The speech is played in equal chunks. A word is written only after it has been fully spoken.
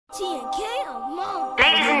Ladies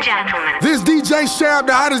and gentlemen, This DJ Shab,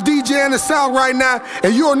 the hottest DJ in the South right now,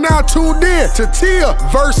 and you are now tuned in to Tia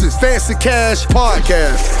versus Fancy Cash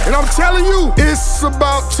podcast. And I'm telling you, it's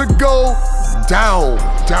about to go down.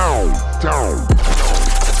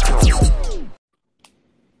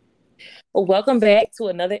 Welcome back to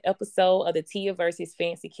another episode of the Tia versus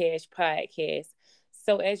Fancy Cash podcast.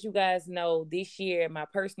 So as you guys know, this year, my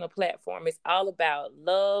personal platform is all about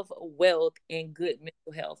love, wealth, and good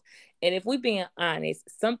mental health. And if we're being honest,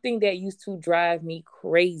 something that used to drive me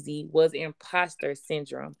crazy was imposter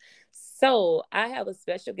syndrome. So I have a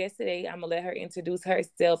special guest today. I'm going to let her introduce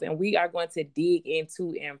herself, and we are going to dig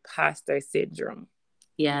into imposter syndrome.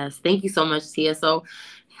 Yes, thank you so much, Tia. So,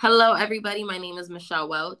 hello, everybody. My name is Michelle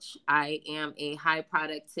Welch. I am a high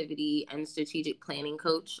productivity and strategic planning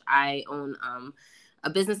coach. I own a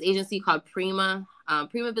business agency called Prima.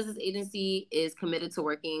 Prima Business Agency is committed to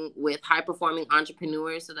working with high-performing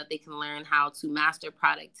entrepreneurs so that they can learn how to master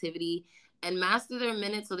productivity and master their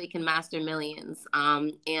minutes so they can master millions.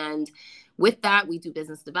 And with that, we do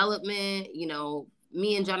business development.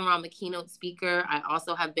 Me in general, I'm a keynote speaker. I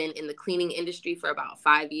also have been in the cleaning industry for about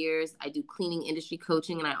 5 years. I do cleaning industry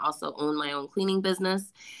coaching, and I also own my own cleaning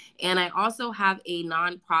business. And I also have a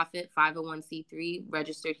nonprofit 501c3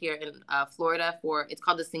 registered here in Florida it's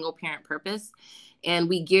called the Single Parent Purpose. And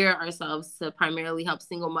we gear ourselves to primarily help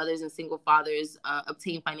single mothers and single fathers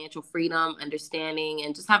obtain financial freedom, understanding,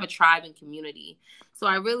 and just have a tribe and community. So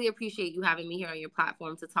I really appreciate you having me here on your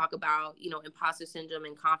platform to talk about, imposter syndrome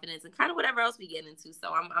and confidence and kind of whatever else we get into.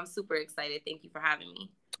 So I'm super excited. Thank you for having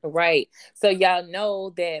me. Right. So y'all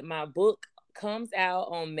know that my book comes out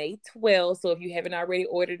on May 12th. So if you haven't already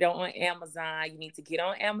ordered it on Amazon, you need to get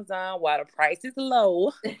on Amazon while the price is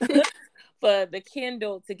low. For the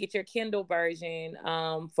Kindle, to get your Kindle version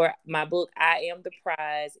for my book, I Am the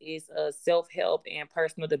Prize, is a self-help and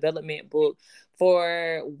personal development book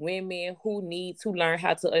for women who need to learn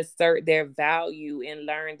how to assert their value and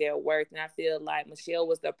learn their worth. And I feel like Michelle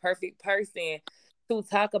was the perfect person to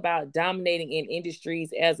talk about dominating in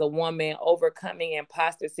industries as a woman, overcoming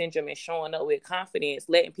imposter syndrome and showing up with confidence,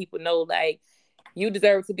 letting people know like you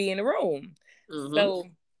deserve to be in the room. Mm-hmm. So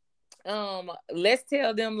let's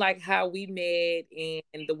tell them like how we met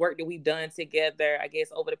and the work that we've done together, I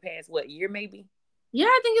guess over the past year maybe. Yeah,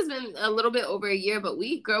 I think it's been a little bit over a year, but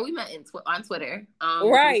we met on Twitter,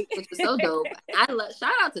 right, which was so dope.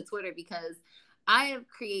 Shout out to Twitter because I have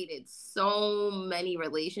created so many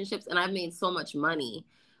relationships and I've made so much money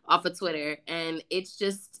off of Twitter, and it's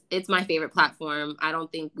my favorite platform. I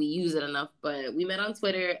don't think we use it enough, but we met on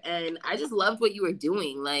Twitter and I just loved what you were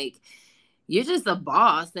doing. Like, you're just a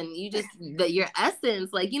boss, and your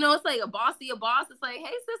essence, like, it's like a boss to your boss. It's like, hey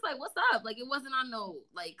sis, like, what's up? Like, it wasn't on no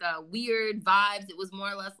weird vibes. It was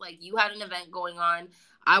more or less like you had an event going on.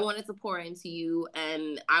 I wanted to pour into you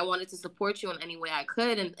and I wanted to support you in any way I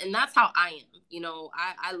could. And that's how I am.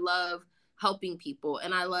 I love helping people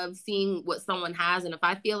and I love seeing what someone has. And if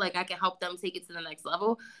I feel like I can help them take it to the next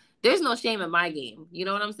level, there's no shame in my game. You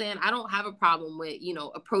know what I'm saying? I don't have a problem with,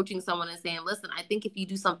 approaching someone and saying, listen, I think if you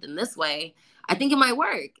do something this way, I think it might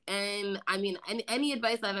work. And I mean, any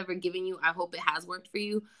advice I've ever given you, I hope it has worked for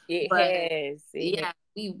you. It has.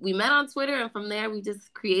 We met on Twitter, and from there we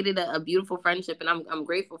just created a beautiful friendship, and I'm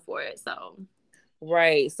grateful for it. So.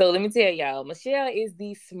 Right. So let me tell y'all, Michelle is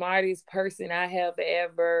the smartest person I have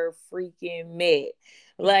ever freaking met.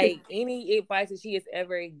 Like, any advice that she has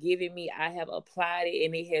ever given me, I have applied it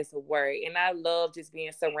and it has worked. And I love just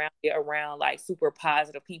being surrounded around like super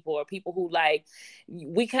positive people, or people who like,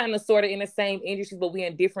 we kind of sort of in the same industry, but we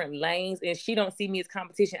in different lanes. And she don't see me as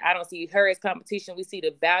competition. I don't see her as competition. We see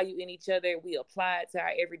the value in each other. We apply it to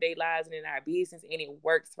our everyday lives and in our business, and it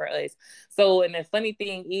works for us. So, and the funny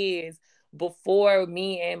thing is, before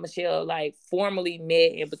me and Michelle like formally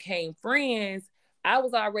met and became friends, I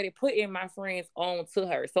was already putting my friends on to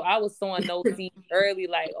her. So I was sowing those seeds early,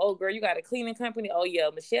 like, oh girl, you got a cleaning company? Oh yeah,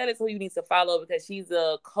 Michelle is who you need to follow because she's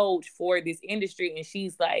a coach for this industry and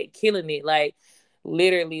she's like killing it. Like,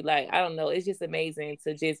 literally, like, I don't know, it's just amazing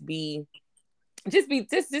to just to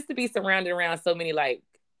be surrounded around so many like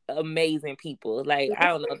amazing people. Like, I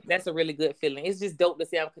don't know, that's a really good feeling. It's just dope to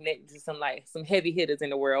see I'm connected to some heavy hitters in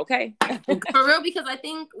the world. Okay. For real, because I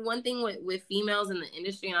think one thing with females in the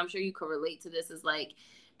industry, and I'm sure you could relate to this, is like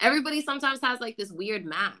everybody sometimes has like this weird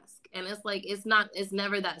mask, and it's like it's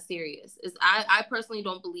never that serious. I personally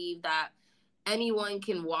don't believe that anyone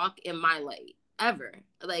can walk in my light ever.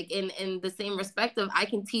 Like, in the same respect of I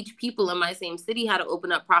can teach people in my same city how to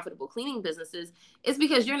open up profitable cleaning businesses. It's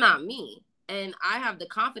because you're not me. And I have the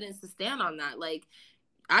confidence to stand on that. Like,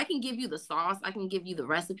 I can give you the sauce. I can give you the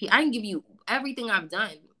recipe. I can give you everything I've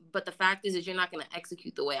done. but the fact is you're not going to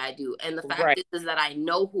execute the way I do. And the fact Right. is that I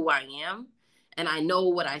know who I am and I know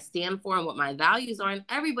what I stand for and what my values are. And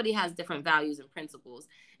everybody has different values and principles.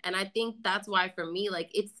 And I think that's why for me,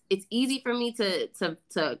 like it's easy for me to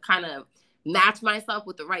kind of match myself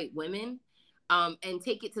with the right women, and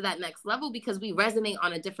take it to that next level because we resonate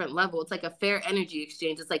on a different level. It's like a fair energy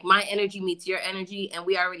exchange. It's like my energy meets your energy and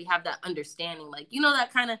we already have that understanding. Like, you know,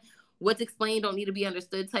 that kind of what's explained don't need to be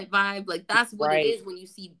understood type vibe. Like that's what Right. it is when you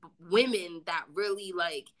see women that really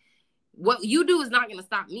like, what you do is not going to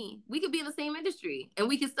stop me. We could be in the same industry and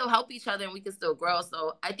we can still help each other and we can still grow.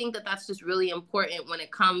 So I think that that's just really important when it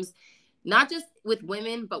comes, not just with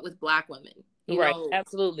women, but with Black women. You Right, know,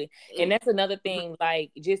 absolutely. And that's another thing,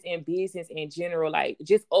 like just in business in general, like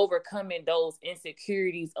just overcoming those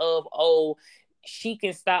insecurities of, oh, she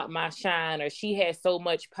can stop my shine, or she has so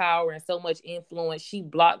much power and so much influence, she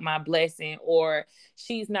blocked my blessing, or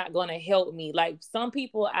she's not going to help me. Like some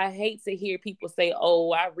people, I hate to hear people say,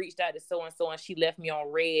 oh, I reached out to so and she left me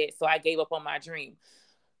on red, so I gave up on my dream.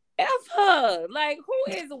 F her. Like,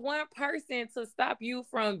 who is one person to stop you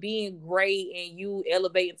from being great and you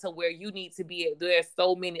elevating to where you need to be? There's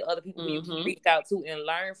so many other people who you can reach out to and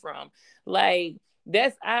learn from. Like,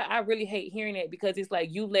 that's I really hate hearing that because it's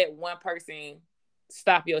like you let one person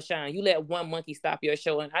stop your shine. You let one monkey stop your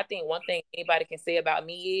show. And I think one thing anybody can say about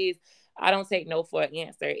me is I don't take no for an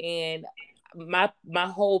answer. And my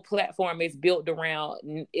whole platform is built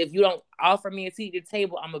around, if you don't offer me a seat at the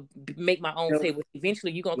table, I'm gonna make my own table.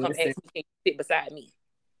 Eventually you're gonna come ask me to sit beside me.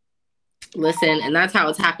 Listen, and that's how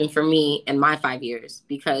it's happened for me in my 5 years,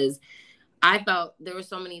 because I felt there were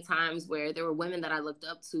so many times where there were women that I looked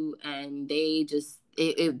up to and they just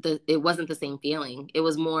it wasn't the same feeling. It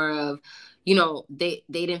was more of, you know, they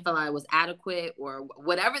didn't feel I was adequate or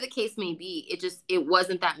whatever the case may be. It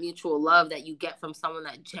wasn't that mutual love that you get from someone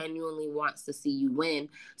that genuinely wants to see you win.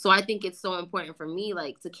 So I think it's so important for me,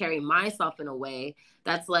 like, to carry myself in a way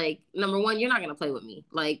that's like, number one, you're not going to play with me.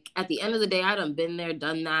 Like, at the end of the day, I done been there,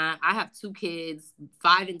 done that. I have 2 kids,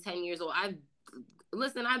 5 and 10 years old. I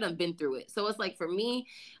done been through it. So it's like, for me,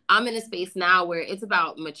 I'm in a space now where it's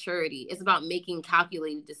about maturity. It's about making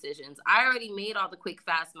calculated decisions. I already made all the quick,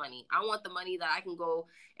 fast money. I want the money that I can go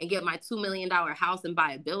and get my $2 million house and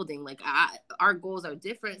buy a building. Like, our goals are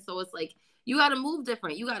different. So it's like, you got to move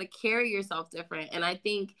different. You got to carry yourself different. And I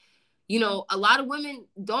think, you know, a lot of women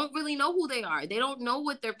don't really know who they are. They don't know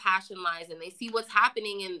what their passion lies in. They see what's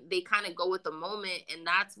happening and they kind of go with the moment. And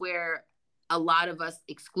that's where a lot of us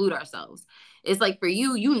exclude ourselves. It's like, for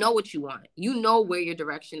you, you know what you want. You know where your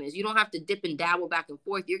direction is. You don't have to dip and dabble back and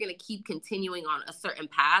forth. You're going to keep continuing on a certain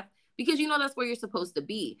path because you know that's where you're supposed to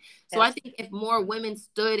be. So I think if more women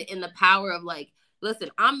stood in the power of like,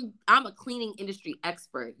 listen, I'm a cleaning industry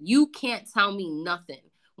expert. You can't tell me nothing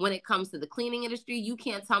when it comes to the cleaning industry. You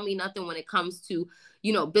can't tell me nothing when it comes to,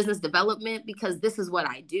 you know, business development, because this is what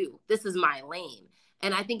I do. This is my lane.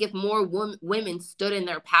 And I think if more women stood in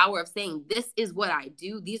their power of saying, this is what I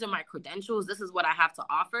do, these are my credentials, this is what I have to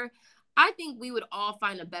offer, I think we would all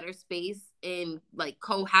find a better space in like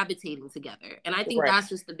cohabitating together. And I think that's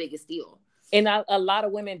just the biggest deal. And a lot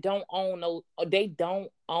of women don't own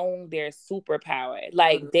their superpower.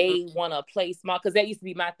 Like, they want to play small, because that used to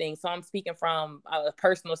be my thing. So I'm speaking from a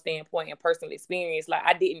personal standpoint and personal experience. Like,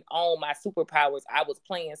 I didn't own my superpowers. I was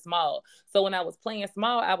playing small. So when I was playing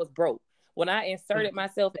small, I was broke. When I inserted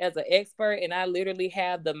myself as an expert and I literally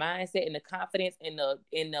have the mindset and the confidence and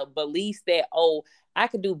the beliefs that, oh, I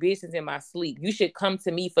could do business in my sleep, you should come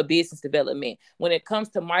to me for business development. When it comes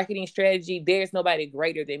to marketing strategy, there's nobody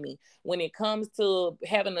greater than me. When it comes to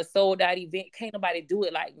having a sold out event, can't nobody do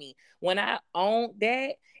it like me. When I own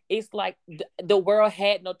that, it's like the world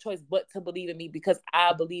had no choice but to believe in me because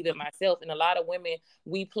I believe in myself. And a lot of women,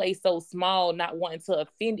 we play so small, not wanting to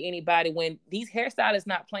offend anybody, when these hairstylists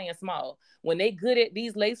not playing small. When they good at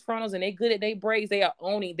these lace frontals and they good at their braids, they are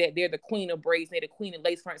owning that they're the queen of braids, they're the queen of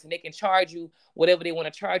lace fronts, and they can charge you whatever they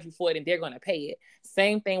want to charge you for it, and they're going to pay it.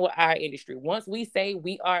 Same thing with our industry. Once we say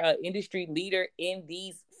we are an industry leader in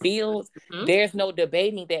these fields, there's no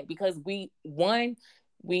debating that, because we bring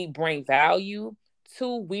value.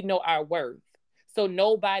 2, we know our worth. So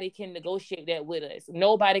nobody can negotiate that with us.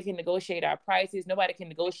 Nobody can negotiate our prices. Nobody can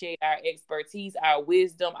negotiate our expertise, our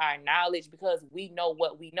wisdom, our knowledge, because we know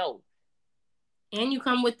what we know. And you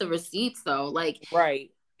come with the receipts, though. Like,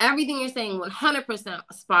 right. Everything you're saying, 100%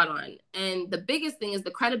 spot on. And the biggest thing is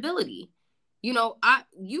the credibility. You know,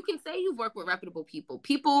 you can say you've worked with reputable people.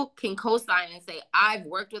 People can co-sign and say, I've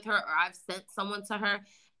worked with her, or I've sent someone to her.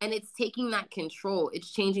 And it's taking that control.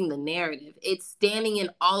 It's changing the narrative. It's standing in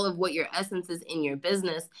all of what your essence is in your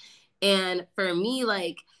business. And for me,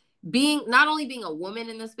 like, being not only being a woman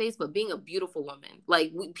in this space, but being a beautiful woman.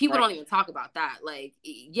 Like people don't even talk about that. Like,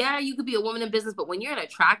 yeah, you could be a woman in business, but when you're an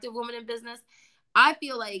attractive woman in business, I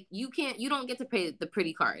feel like you don't get to pay the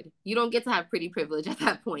pretty card. You don't get to have pretty privilege at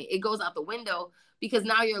that point. It goes out the window because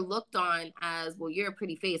now you're looked on as, well, you're a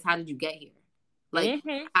pretty face. How did you get here? Like,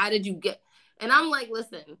 how did you get? And I'm like,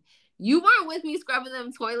 listen, you weren't with me scrubbing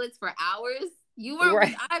them toilets for hours. You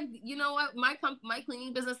weren't. You know what? My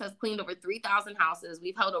cleaning business has cleaned over 3,000 houses.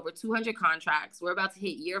 We've held over 200 contracts. We're about to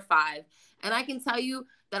hit year 5. And I can tell you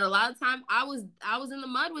that a lot of time I was in the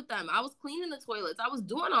mud with them. I was cleaning the toilets. I was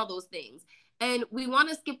doing all those things. And we want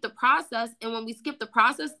to skip the process. And when we skip the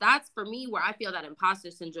process, that's for me where I feel that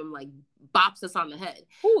imposter syndrome like bops us on the head.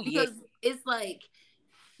 Ooh, because it's like,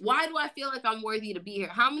 why do I feel like I'm worthy to be here?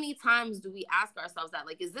 How many times do we ask ourselves that?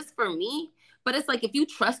 Like, is this for me? But it's like, if you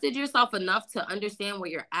trusted yourself enough to understand where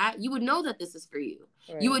you're at, you would know that this is for you.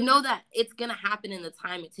 Right. You would know that it's going to happen in the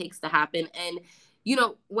time it takes to happen. And, you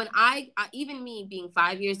know, when I even me being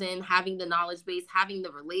 5 years in, having the knowledge base, having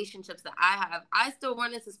the relationships that I have, I still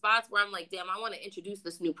run into spots where I'm like, damn, I want to introduce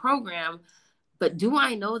this new program. But do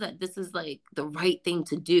I know that this is like the right thing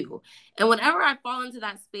to do? And whenever I fall into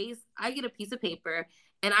that space, I get a piece of paper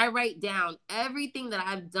and I write down everything that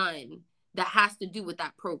I've done that has to do with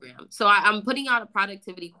that program. So I'm putting out a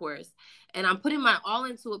productivity course and I'm putting my all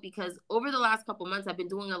into it because over the last couple months, I've been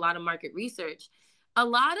doing a lot of market research. A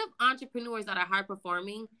lot of entrepreneurs that are high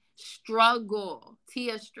performing struggle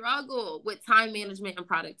with time management and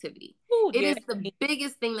productivity. Ooh, it is the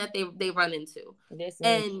biggest thing that they run into.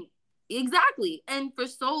 Exactly. And for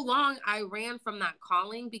so long, I ran from that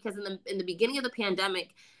calling because in the beginning of the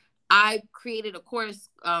pandemic, I created a course,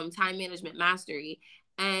 Time Management Mastery,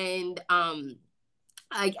 and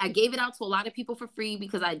I gave it out to a lot of people for free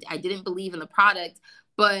because I didn't believe in the product.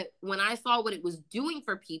 But when I saw what it was doing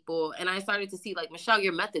for people and I started to see like, Michelle,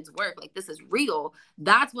 your methods work, like this is real.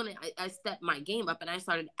 That's when I stepped my game up and I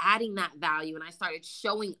started adding that value and I started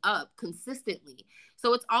showing up consistently.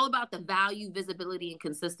 So it's all about the value, visibility, and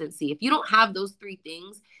consistency. If you don't have those 3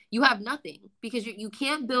 things, you have nothing because you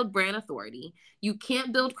can't build brand authority. You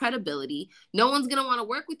can't build credibility. No one's going to want to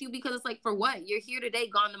work with you because it's like, for what? You're here today,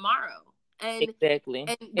 gone tomorrow. And exactly.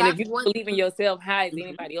 And if you believe in yourself, how is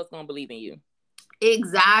anybody else going to believe in you?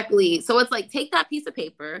 Exactly. So it's like, take that piece of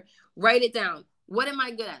paper, write it down. What am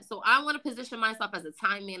I good at? So I want to position myself as a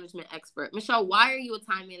time management expert. Michelle, why are you a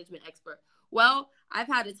time management expert? Well, I've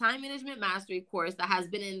had a time management mastery course that has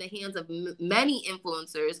been in the hands of many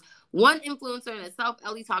influencers. One influencer in itself,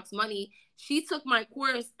 Ellie Talks Money, she took my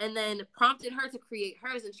course and then prompted her to create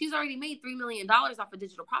hers. And she's already made $3 million off of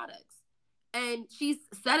digital products. And she's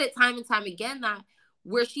said it time and time again that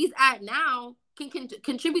where she's at now can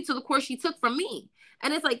contribute to the course she took from me.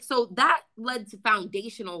 And it's like, so that led to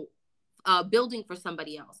foundational building for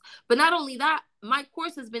somebody else. But not only that, my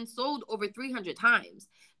course has been sold over 300 times.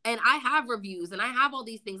 And I have reviews and I have all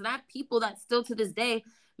these things. And I have people that still to this day,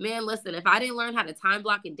 man, listen, if I didn't learn how to time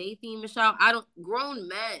block and day theme, Michelle, grown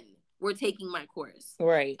men were taking my course.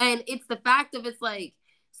 Right. And it's the fact of, it's like,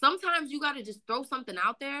 sometimes you got to just throw something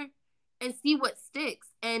out there and see what sticks.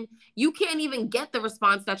 And you can't even get the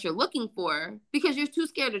response that you're looking for because you're too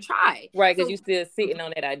scared to try. Right, because you're still sitting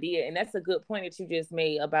on that idea. And that's a good point that you just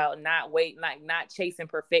made about not chasing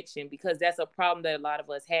perfection, because that's a problem that a lot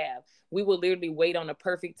of us have. We will literally wait on the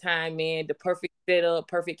perfect time, man, the perfect setup,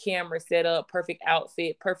 perfect camera setup, perfect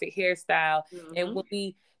outfit, perfect hairstyle. Mm-hmm.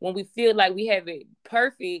 And when we feel like we have it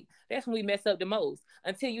perfect, that's when we mess up the most,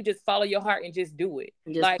 until you just follow your heart and just do it.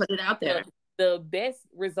 Just put it out there. The best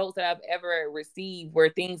results that I've ever received were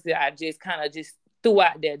things that I just kind of just threw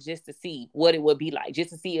out there just to see what it would be like,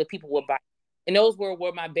 just to see if people would buy. And those were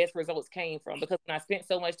where my best results came from, because when I spent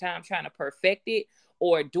so much time trying to perfect it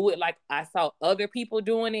or do it like I saw other people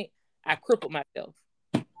doing it, I crippled myself.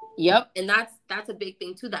 Yep. And that's a big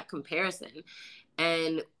thing too, that comparison.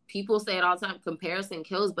 And people say it all the time, comparison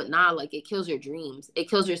kills, but like it kills your dreams. It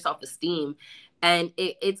kills your self-esteem. And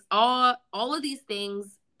it's all of these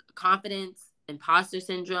things, confidence, imposter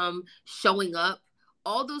syndrome, showing up,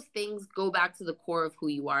 all those things go back to the core of who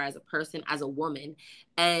you are as a person, as a woman.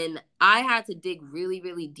 And I had to dig really,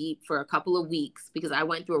 really deep for a couple of weeks because I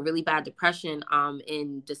went through a really bad depression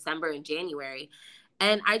in December and January.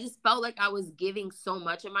 And I just felt like I was giving so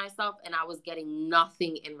much of myself and I was getting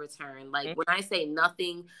nothing in return. Like when I say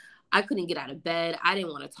nothing, I couldn't get out of bed. I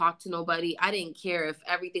didn't want to talk to nobody. I didn't care if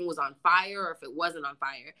everything was on fire or if it wasn't on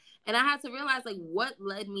fire. And I had to realize, like, what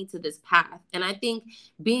led me to this path. And I think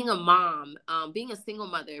being a mom, being a single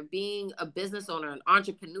mother, being a business owner, an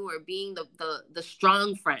entrepreneur, being the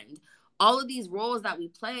strong friend, all of these roles that we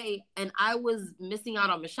play, and I was missing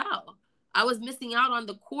out on Michelle. I was missing out on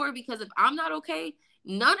the core, because if I'm not okay,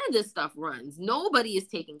 none of this stuff runs. Nobody is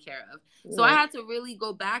taken care of. So I had to really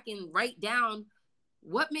go back and write down,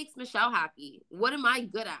 what makes Michelle happy? What am I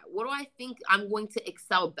good at? What do I think I'm going to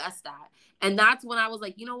excel best at? And that's when I was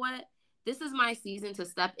like, you know what? This is my season to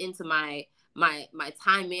step into my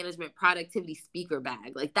time management productivity speaker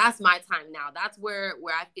bag. Like, that's my time now. That's where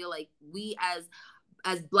I feel like we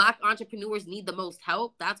as Black entrepreneurs need the most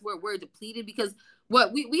help. That's where we're depleted, because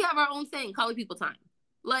we have our own saying, colored people time.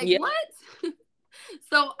 Like, what?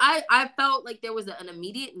 So I felt like there was an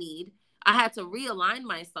immediate need. I had to realign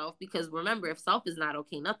myself, because remember, if self is not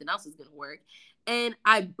okay, nothing else is going to work. And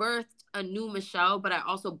I birthed a new Michelle, but I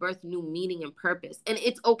also birthed new meaning and purpose. And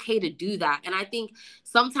it's okay to do that. And I think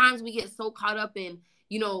sometimes we get so caught up in,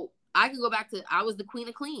 I could go back to, I was the queen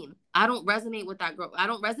of clean. I don't resonate with that girl. I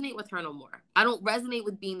don't resonate with her no more. I don't resonate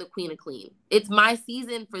with being the queen of clean. It's my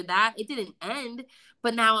season for that. It didn't end,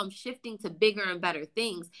 but now I'm shifting to bigger and better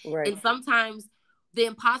things. Right. And sometimes the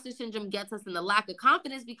imposter syndrome gets us in the lack of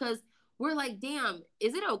confidence, because we're like, damn,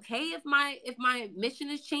 is it okay if my mission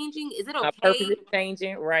is changing? Is it okay? My purpose is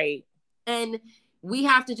changing, right? And we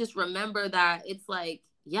have to just remember that it's like,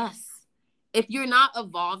 yes, if you're not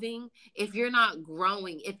evolving, if you're not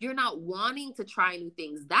growing, if you're not wanting to try new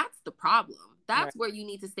things, that's the problem. That's where you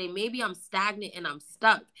need to say, maybe I'm stagnant and I'm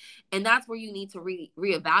stuck. And that's where you need to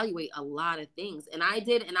reevaluate a lot of things. And I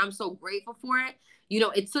did, and I'm so grateful for it.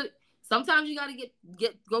 It took, sometimes you got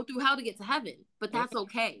to go through hell to get to heaven, but that's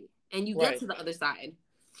okay. And you get to the other side.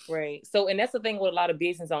 Right. So, and that's the thing with a lot of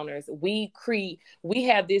business owners. We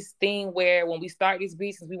have this thing where when we start this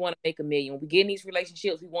business, we want to make $1 million. When we get in these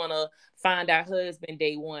relationships, we want to find our husband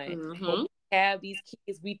day one. Mm-hmm. When we have these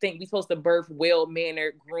kids, we think we're supposed to birth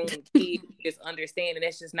well-mannered, groomed kids, just understand. And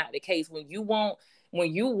that's just not the case. When you want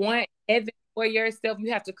heaven for yourself,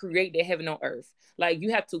 you have to create that heaven on earth. Like,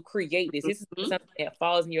 you have to create this. This is something that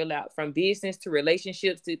falls in your lap, from business to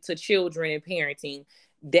relationships to children and parenting.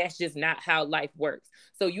 That's just not how life works.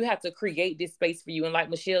 So you have to create this space for you. And like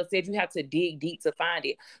Michelle said, you have to dig deep to find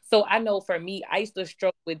it. So I know for me, I used to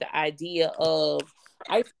struggle with the idea of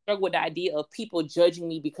people judging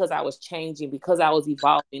me because I was changing, because I was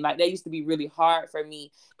evolving. Like, that used to be really hard for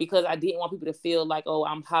me, because I didn't want people to feel like, oh,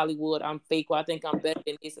 I'm Hollywood, I'm fake, or I think I'm better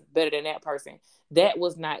than this, better than that person. That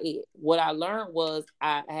was not it. What I learned was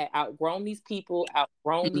I had outgrown these people,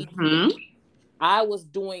 these people. I was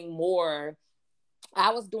doing more.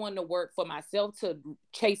 I was doing the work for myself to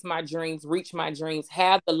chase my dreams, reach my dreams,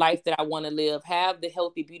 have the life that I want to live, have the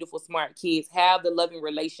healthy, beautiful, smart kids, have the loving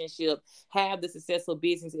relationship, have the successful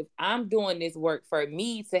business. If I'm doing this work for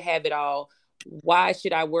me to have it all, why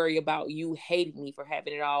should I worry about you hating me for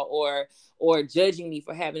having it all, or judging me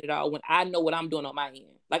for having it all, when I know what I'm doing on my end?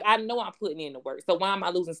 Like, I know I'm putting in the work. So why am I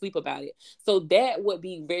losing sleep about it? So that would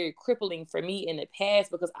be very crippling for me in the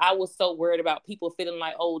past, because I was so worried about people feeling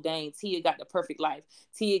like, oh, dang, Tia got the perfect life.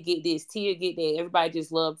 Tia get this, Tia get that. Everybody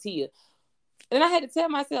just loved Tia. And I had to tell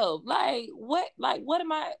myself, why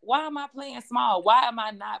am I playing small? Why am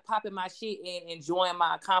I not popping my shit and enjoying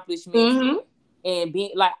my accomplishments? And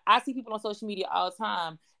being like, I see people on social media all the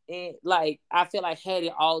time, and like, I feel like had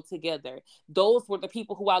it all together. Those were the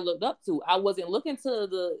people who I looked up to. I wasn't looking to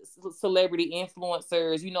the celebrity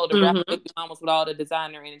influencers, the rapper mamas with all the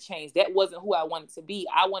designer and the chains. That wasn't who I wanted to be.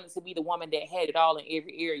 I wanted to be the woman that had it all in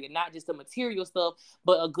every area, not just the material stuff,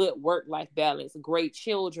 but a good work-life balance, great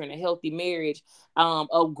children, a healthy marriage,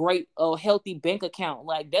 a healthy bank account.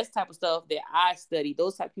 Like, that's the type of stuff that I study,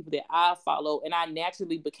 those type of people that I follow. And I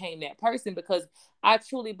naturally became that person, because I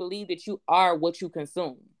truly believe that you are what you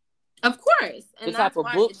consume. Of course. And the type of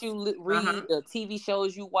books you read, the TV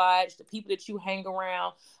shows you watch, the people that you hang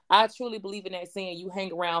around. I truly believe in that saying, you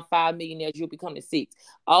hang around 5 millionaires, you'll become the 6th.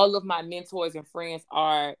 All of my mentors and friends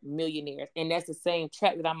are millionaires. And that's the same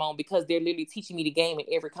track that I'm on, because they're literally teaching me the game in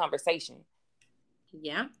every conversation.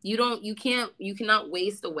 Yeah. You cannot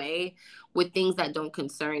waste away with things that don't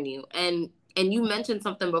concern you. And you mentioned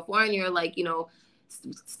something before, and you're like,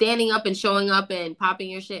 standing up and showing up and popping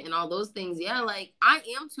your shit and all those things. Yeah, like, I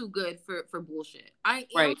am too good for bullshit. I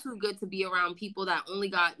am too good to be around people that only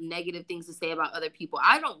got negative things to say about other people.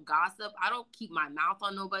 I don't gossip. I don't keep my mouth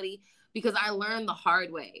on nobody, because I learned the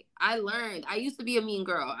hard way. I used to be a mean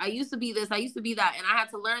girl. I used to be this. I used to be that. And I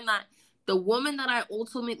had to learn that the woman that I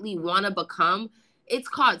ultimately want to become, it's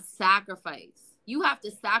called sacrifice. You have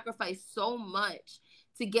to sacrifice so much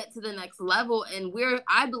to get to the next level. And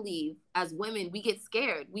I believe as women, we get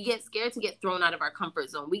scared. We get scared to get thrown out of our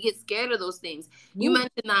comfort zone. We get scared of those things. You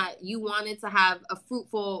mentioned that you wanted to have a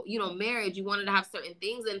fruitful, marriage. You wanted to have certain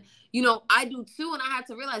things. And, I do too. And I had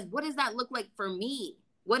to realize, what does that look like for me?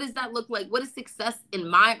 What does that look like? What is success in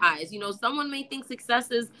my eyes? You know, someone may think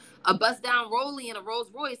success is a bust down Rollie and a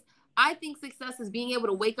Rolls Royce. I think success is being able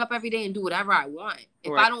to wake up every day and do whatever I want.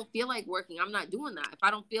 If I don't feel like working, I'm not doing that. If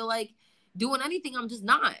I don't feel like doing anything, I'm just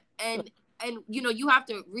not. And you know, you have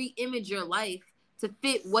to re-image your life to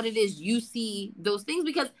fit what it is you see those things.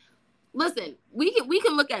 Because listen, we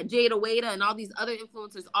can look at Jada Waiter and all these other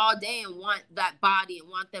influencers all day and want that body and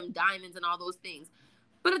want them diamonds and all those things.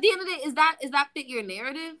 But at the end of the day, is that fit your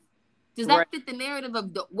narrative? Does that fit the narrative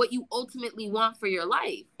of what you ultimately want for your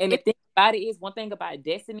life? And the thing about it is, one thing about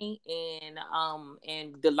destiny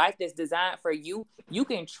and the life that's designed for you, you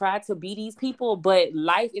can try to be these people, but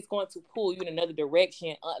life is going to pull you in another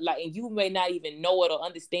direction. And you may not even know it or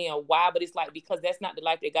understand why, but it's like, because that's not the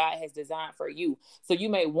life that God has designed for you. So you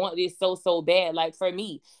may want this so bad. Like for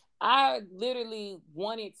me, I literally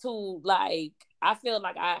wanted to, like, I felt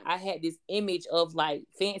like I had this image of like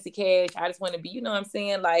fancy cash. I just want to be, you know what I'm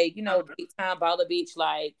saying? Like, you know, big time baller bitch.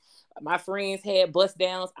 Like my friends had bust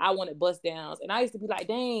downs. I wanted bust downs. And I used to be like,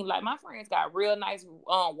 dang, like my friends got real nice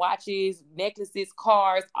watches, necklaces,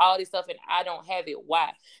 cars, all this stuff. And I don't have it.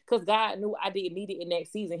 Why? Because God knew I didn't need it in that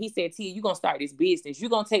season. He said, Tia, you're going to start this business. You're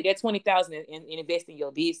going to take that $20,000 and invest in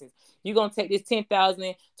your business. You're going to take this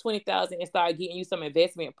 $10,000, $20,000 and start getting you some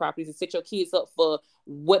investment properties and set your kids up for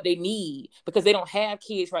what they need, because they don't have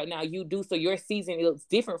kids right now. You do, so your season looks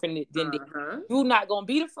different from than you're not gonna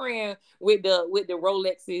be the friend with the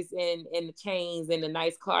Rolexes and the chains and the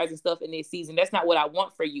nice cars and stuff in this season. That's not what I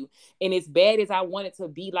want for you. And as bad as I wanted to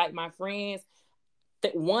be like my friends,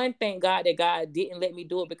 thank God that God didn't let me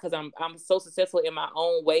do it, because I'm so successful in my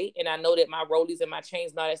own way, and I know that my rollies and my chains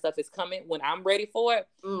and all that stuff is coming when I'm ready for it.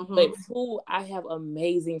 But two, I have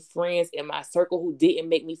amazing friends in my circle who didn't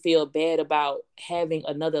make me feel bad about having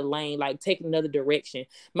another lane, like taking another direction.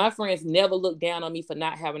 My friends never looked down on me for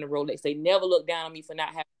not having a Rolex. They never looked down on me for not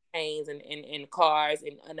having chains and cars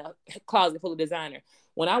and a closet full of designer.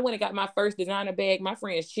 When I went and got my first designer bag, my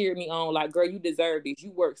friends cheered me on, like, girl, you deserve this.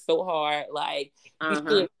 You work so hard. Like, you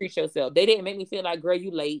should treat yourself. They didn't make me feel like, girl,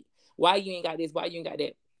 you late. Why you ain't got this? Why you ain't got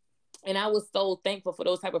that? And I was so thankful for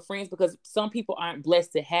those type of friends, because some people aren't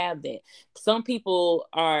blessed to have that. Some people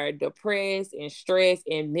are depressed and stressed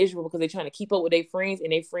and miserable because they're trying to keep up with their friends,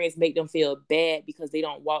 and their friends make them feel bad because they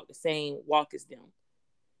don't walk the same walk as them.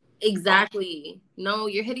 Exactly. No,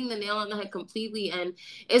 you're hitting the nail on the head completely. And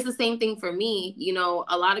it's the same thing for me. You know,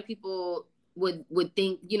 a lot of people would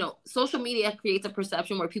think, you know, social media creates a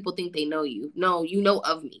perception where people think they know you. No, you know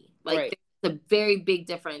of me. Like, there's a very big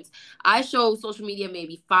difference. I show social media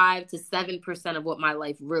maybe 5 to 7% of what my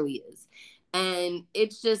life really is. And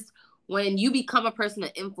it's just, when you become a person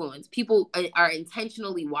of influence, people are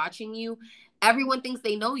intentionally watching you. Everyone thinks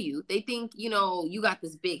they know you. They think, you know, you got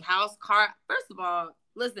this big house, car. First of all,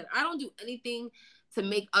 listen, I don't do anything to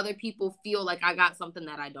make other people feel like I got something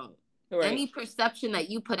that I don't. Any perception that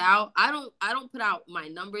you put out, I don't put out my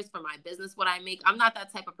numbers for my business, what I make. I'm not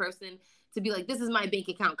that type of person to be like, this is my bank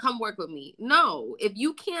account, come work with me. No, if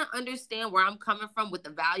you can't understand where I'm coming from with the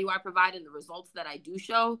value I provide and the results that I do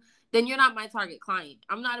show, then you're not my target client.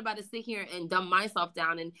 I'm not about to sit here and dumb myself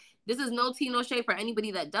down. And this is no tea, no shade for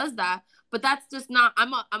anybody that does that. But that's just not,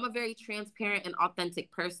 I'm a very transparent and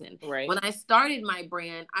authentic person. When I started my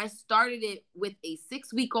brand, I started it with a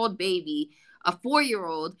 6-week-old baby, a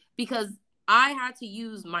 4-year-old, because I had to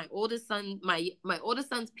use my oldest son, my oldest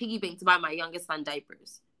son's piggy bank to buy my youngest son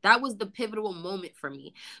diapers. That was the pivotal moment for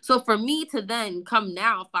me. So for me to then come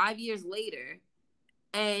now 5 years later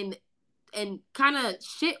and kind of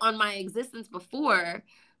shit on my existence before,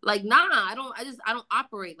 like, nah, I don't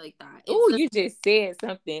operate like that. You just said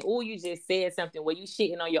something. You just said something where you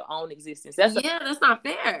shitting on your own existence. That's not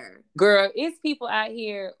fair. Girl, it's people out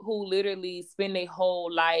here who literally spend their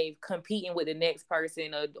whole life competing with the next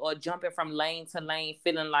person or jumping from lane to lane,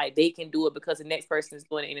 feeling like they can do it because the next person is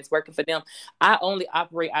doing it and it's working for them. I only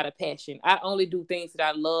operate out of passion. I only do things that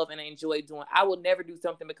I love and I enjoy doing. I will never do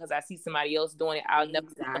something because I see somebody else doing it. I'll never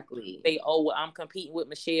say, oh, well, I'm competing with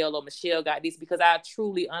Michelle, or Michelle got this, because I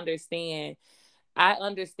truly understand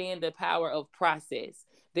the power of process.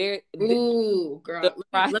 Ooh, girl,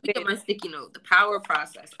 let me get my sticky note. The power of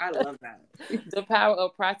process. I love that. The power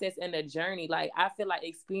of process and the journey. Like, I feel like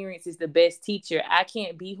experience is the best teacher. I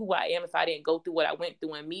can't be who I am if I didn't go through what I went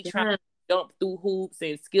through. And me trying to jump through hoops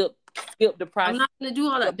and skip the process. I'm not gonna do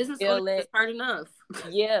all that. Business is hard enough.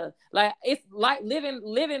 Yeah, like it's like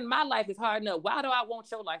living my life is hard enough. Why do I want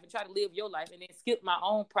your life and try to live your life and then skip my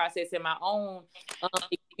own process and my own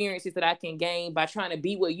experiences that I can gain by trying to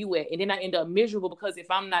be where you at, and then I end up miserable because if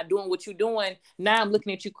I'm not doing what you're doing, now I'm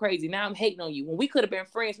looking at you crazy. Now I'm hating on you. When we could have been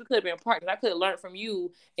friends, we could have been partners. I could have learned from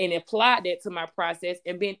you and applied that to my process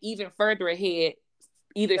and been even further ahead.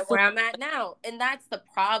 Either where I'm at now, and that's the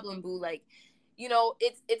problem, boo. Like, you know,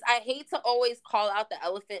 it's I hate to always call out the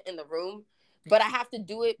elephant in the room, but I have to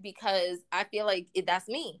do it because I feel like that's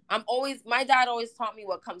me. My dad always taught me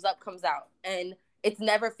what comes up comes out, and it's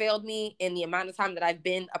never failed me in the amount of time that I've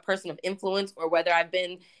been a person of influence or whether I've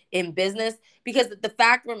been in business, because the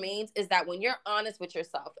fact remains is that when you're honest with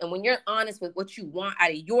yourself and when you're honest with what you want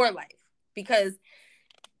out of your life, because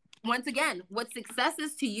once again, what success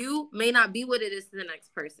is to you may not be what it is to the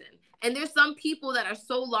next person. And there's some people that are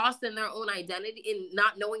so lost in their own identity, in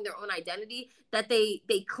not knowing their own identity, that they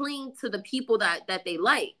cling to the people that they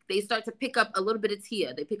like. They start to pick up a little bit of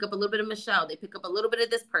Tia. They pick up a little bit of Michelle. They pick up a little bit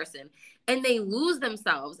of this person. And they lose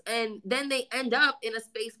themselves. And then they end up in a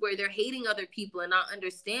space where they're hating other people and not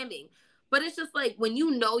understanding. But it's just like when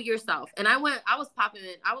you know yourself. And I was talking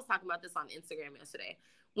about this on Instagram yesterday.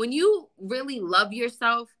 When you really love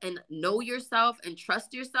yourself and know yourself and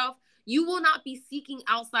trust yourself, you will not be seeking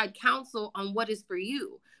outside counsel on what is for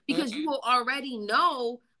you, because you will already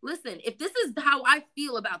know, listen, if this is how I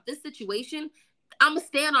feel about this situation, I'm going to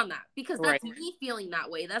stand on that, because that's me feeling that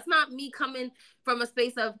way. That's not me coming from a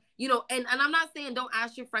space of, you know, and I'm not saying don't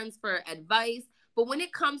ask your friends for advice, but when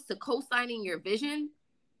it comes to co-signing your vision,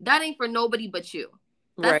 that ain't for nobody but you.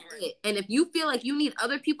 That's it. And if you feel like you need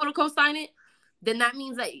other people to co-sign it, then that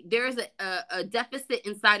means that there's a deficit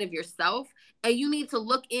inside of yourself, and you need to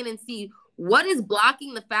look in and see what is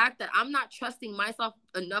blocking the fact that I'm not trusting myself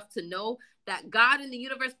enough to know that God in the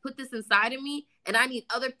universe put this inside of me, and I need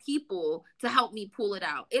other people to help me pull it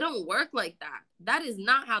out. It don't work like that. That is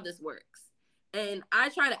not how this works. And I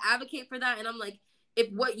try to advocate for that. And I'm like,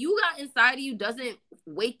 if what you got inside of you doesn't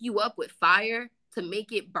wake you up with fire to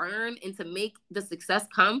make it burn and to make the success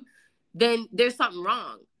come, then there's something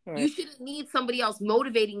wrong. Right. You shouldn't need somebody else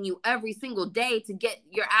motivating you every single day to get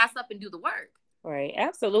your ass up and do the work. Right.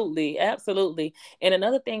 Absolutely. Absolutely. And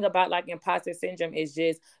another thing about like imposter syndrome is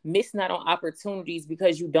just missing out on opportunities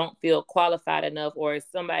because you don't feel qualified enough, or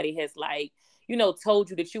somebody has like, you know, told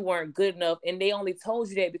you that you weren't good enough, and they only told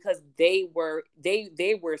you that because they were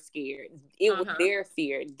scared. It was their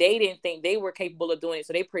fear. They didn't think they were capable of doing it,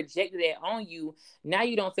 so they projected that on you. Now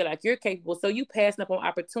you don't feel like you're capable, so you passing up on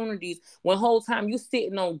opportunities when whole time you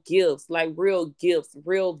sitting on gifts, like real gifts,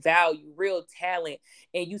 real value, real talent,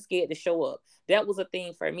 and you scared to show up. That was a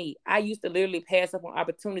thing for me. I used to literally pass up on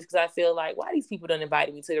opportunities because I feel like, why these people done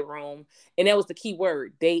invited me to the room? And that was the key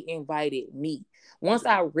word. They invited me. Once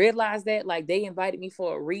I realized that, like, they invited me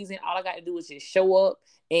for a reason, all I got to do is just show up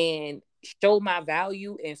and show my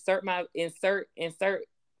value, insert my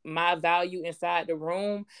value inside the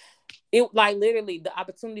room. It like literally the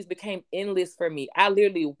opportunities became endless for me. I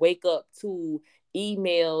literally wake up to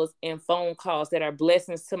emails and phone calls that are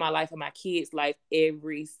blessings to my life and my kids' life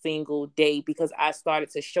every single day, because I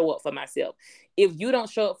started to show up for myself. If you don't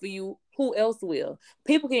show up for you, who else will?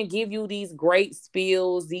 People can give you these great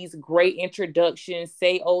spills, these great introductions,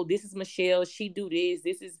 say, oh, this is Michelle, she do this.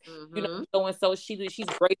 This is, you know, so-and-so, she's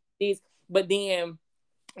great at this. But then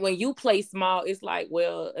when you play small, it's like,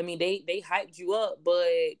 well, I mean, they hyped you up, but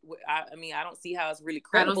I mean, I don't see how it's really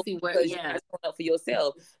credible. I don't see where, you're not showing up for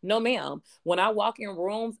yourself. No, ma'am. When I walk in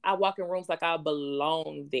rooms like I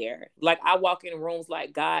belong there. Like I walk in rooms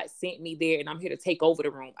like God sent me there, and I'm here to take over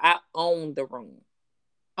the room. I own the room.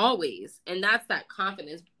 Always. And that's that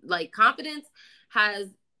confidence. Like confidence has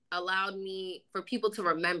allowed me for people to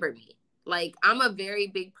remember me. Like I'm a very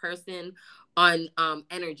big person on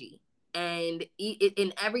energy. And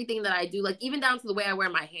in everything that I do, like even down to the way I wear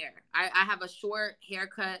my hair, I have a short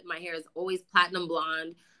haircut. My hair is always platinum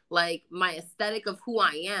blonde. Like my aesthetic of who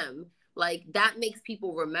I am, like that makes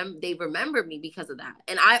people remember me because of that.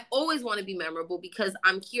 And I always want to be memorable because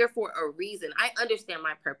I'm here for a reason. I understand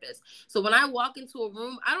my purpose. So when I walk into a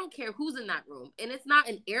room, I don't care who's in that room. And it's not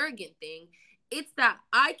an arrogant thing. It's that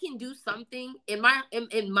I can do something in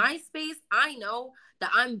my space. I know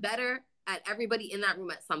that I'm better at everybody in that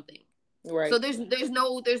room at something. Right. So there's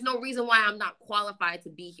no reason why I'm not qualified to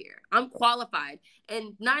be here. I'm qualified.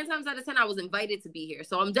 And 9 times out of 10, I was invited to be here.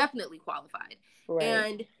 So I'm definitely qualified. Right.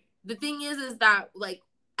 And the thing is that like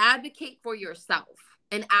advocate for yourself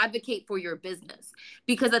and advocate for your business,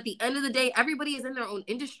 because at the end of the day, everybody is in their own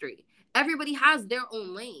industry. Everybody has their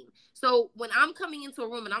own lane. So when I'm coming into a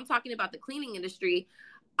room and I'm talking about the cleaning industry,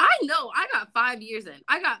 I know I got 5 years in.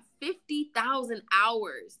 I got 50,000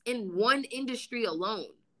 hours in one industry alone.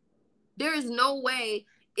 There is no way,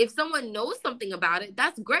 if someone knows something about it,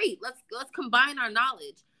 that's great. Let's combine our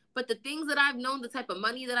knowledge. But the things that I've known, the type of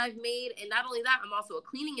money that I've made, and not only that, I'm also a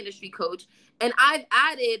cleaning industry coach, and I've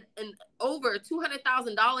added over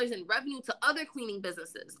 $200,000 in revenue to other cleaning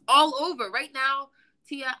businesses all over. Right now,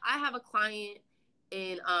 Tia, I have a client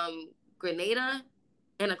in Grenada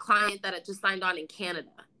and a client that I just signed on in Canada.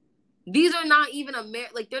 These are not even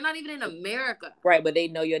they're not even in America. Right, but they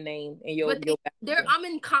know your name and your.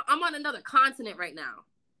 I'm on another continent right now,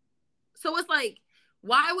 so it's like,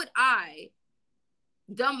 why would I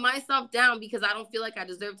dumb myself down because I don't feel like I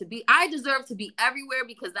deserve to be? I deserve to be everywhere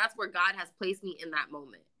because that's where God has placed me in that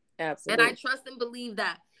moment. Absolutely. And I trust and believe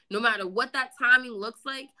that no matter what that timing looks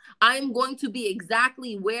like, I'm going to be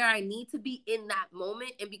exactly where I need to be in that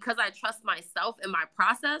moment. And because I trust myself and my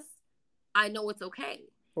process, I know it's okay.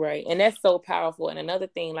 Right. And that's so powerful. And another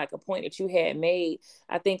thing, like a point that you had made,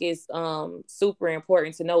 I think is super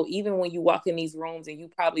important to know, even when you walk in these rooms and you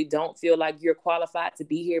probably don't feel like you're qualified to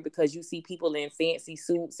be here because you see people in fancy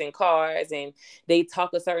suits and cars and they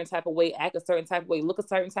talk a certain type of way, act a certain type of way, look a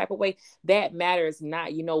certain type of way. That matters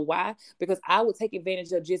not. You know why? Because I would take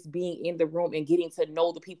advantage of just being in the room and getting to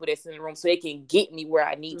know the people that's in the room so they can get me where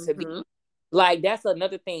I need to be. Like, that's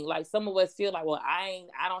another thing. Like, some of us feel like, well, I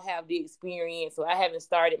don't have the experience, or I haven't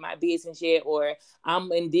started my business yet, or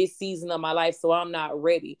I'm in this season of my life, so I'm not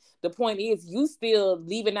ready. The point is, you still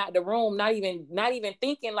leaving out the room, not even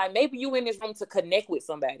thinking, like, maybe you in this room to connect with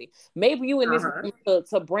somebody. Maybe you in this room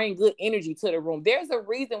to bring good energy to the room. There's a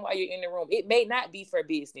reason why you're in the room. It may not be for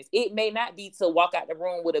business. It may not be to walk out the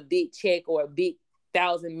room with a big check or a big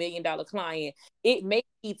 $1,000 million client. It may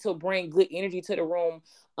be to bring good energy to the room,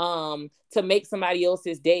 to make somebody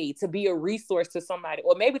else's day, to be a resource to somebody,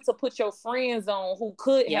 or maybe to put your friends on who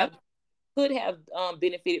could have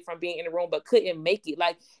benefited from being in the room but couldn't make it.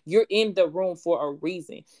 Like, you're in the room for a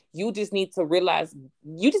reason. You just need to realize,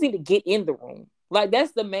 you just need to get in the room. Like,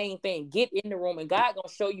 that's the main thing. Get in the room, and God gonna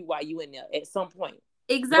show you why you in there at some point.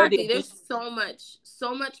 Exactly. There's so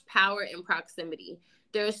much power in proximity.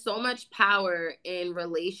 There's so much power in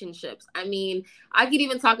relationships. I mean, I could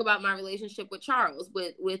even talk about my relationship with Charles,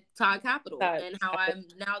 with Todd Capital, and how I'm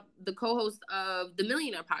now the co-host of the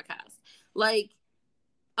Millionaire Podcast. Like,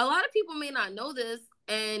 a lot of people may not know this,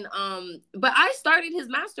 and but I started his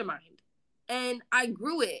mastermind, and I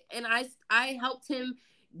grew it, and I helped him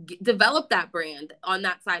develop that brand on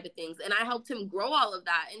that side of things, and I helped him grow all of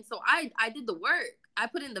that. And so I did the work. I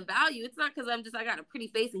put in the value. It's not because I got a pretty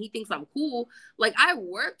face and he thinks I'm cool. Like, I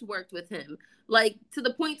worked with him, like, to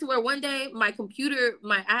the point to where one day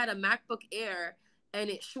I had a MacBook Air and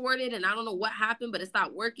it shorted, and I don't know what happened, but it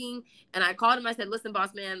stopped working. And I called him. I said, listen,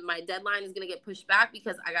 boss man, my deadline is going to get pushed back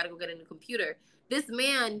because I got to go get a new computer. This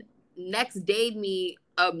man next dayed me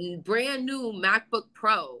a brand new MacBook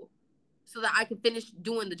Pro so that I could finish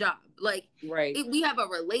doing the job. Like, right. We have a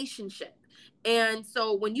relationship. And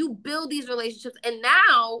so when you build these relationships, and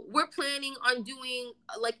now we're planning on doing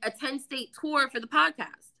like a 10-state tour for the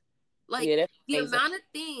podcast. Like, the amount of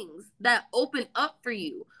things that open up for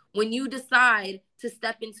you when you decide to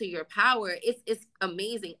step into your power, it's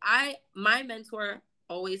amazing. My mentor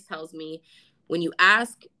always tells me, when you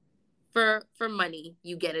ask for money,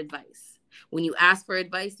 you get advice. When you ask for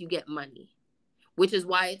advice, you get money, which is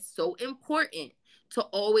why it's so important to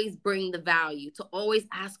always bring the value, to always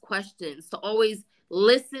ask questions, to always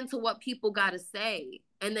listen to what people got to say,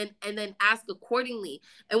 and then ask accordingly.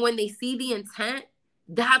 And when they see the intent,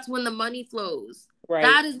 that's when the money flows. Right.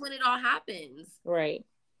 That is when it all happens. Right.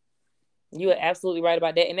 You are absolutely right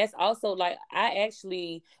about that. And that's also, like, I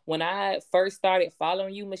actually, when I first started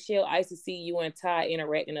following you, Michelle, I used to see you and Ty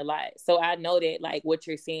interacting a lot. So I know that, like, what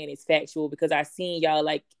you're saying is factual because I seen y'all,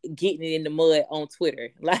 like, getting it in the mud on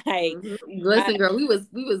Twitter. Like, listen, girl, we was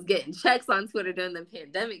getting checks on Twitter during the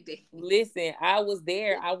pandemic days. Listen, I was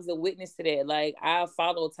there. I was a witness to that. Like, I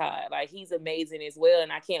follow Ty. Like, he's amazing as well.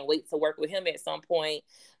 And I can't wait to work with him at some point.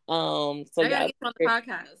 So I gotta get on the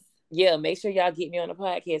podcast. Yeah, make sure y'all get me on the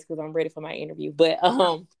podcast because I'm ready for my interview. But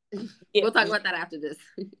we'll talk about that after this.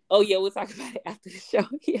 Oh yeah, we'll talk about it after the show.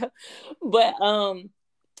 Yeah, but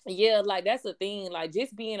yeah, like, that's the thing. Like,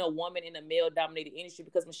 just being a woman in a male-dominated industry,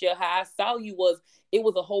 because Michelle, how I saw you was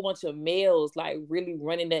a whole bunch of males, like, really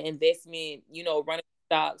running the investment, running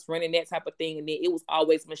stocks, running that type of thing, and then it was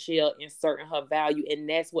always Michelle inserting her value, and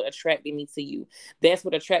that's what attracted me to you. That's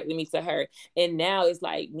what attracted me to her. And now it's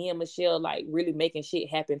like me and Michelle, like, really making shit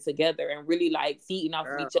happen together and really, like, feeding off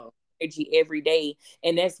of each other's energy every day.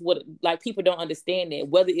 And that's what, like, people don't understand that,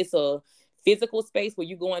 whether it's a physical space where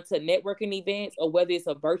you go into networking events, or whether it's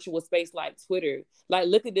a virtual space like Twitter. Like,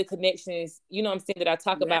 look at the connections, you know what I'm saying, that I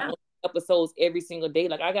talk about on episodes every single day.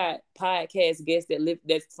 Like, I got podcast guests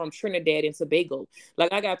that's from Trinidad and Tobago.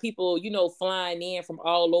 Like, I got people, you know, flying in from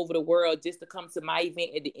all over the world just to come to my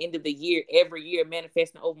event at the end of the year, every year,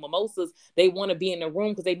 manifesting over mimosas. They want to be in the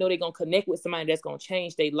room because they know they're going to connect with somebody that's going to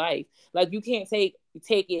change their life. Like, you can't take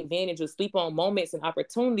advantage or sleep on moments and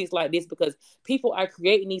opportunities like this, because people are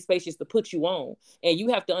creating these spaces to put you on. And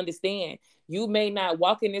you have to understand, you may not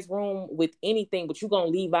walk in this room with anything, but you're going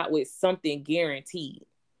to leave out with something guaranteed.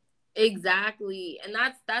 Exactly. And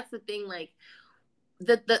that's the thing. Like,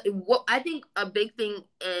 what I think a big thing,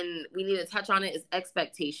 and we need to touch on it, is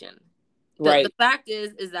expectation. Right. The fact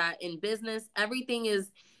is that in business, everything is,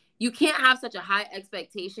 you can't have such a high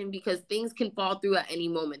expectation because things can fall through at any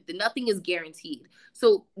moment. Nothing is guaranteed.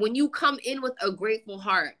 So when you come in with a grateful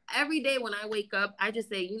heart, every day when I wake up, I just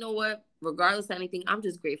say, you know what, regardless of anything, I'm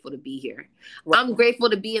just grateful to be here. Right. I'm grateful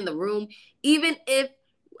to be in the room. Even if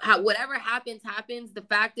whatever happens, the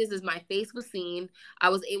fact is my face was seen. I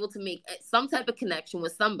was able to make some type of connection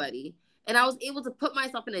with somebody. And I was able to put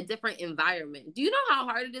myself in a different environment. Do you know how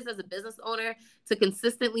hard it is as a business owner to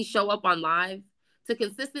consistently show up on live, to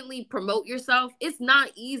consistently promote yourself? It's not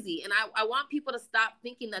easy. And I want people to stop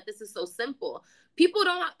thinking that this is so simple. People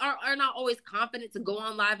are not always confident to go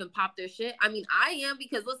on live and pop their shit. I mean, I am,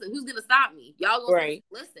 because listen, who's going to stop me? Y'all gonna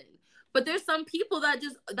listen. But there's some people that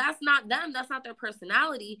that's not them. That's not their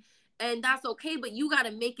personality. And that's okay. But you got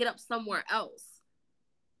to make it up somewhere else.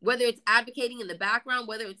 Whether it's advocating in the background,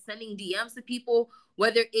 whether it's sending DMs to people,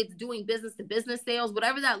 whether it's doing business to business sales,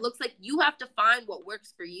 whatever that looks like, you have to find what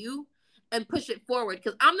works for you and push it forward.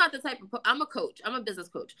 Because I'm not the type of, I'm a coach. I'm a business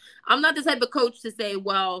coach. I'm not the type of coach to say,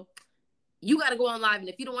 well, you got to go on live, and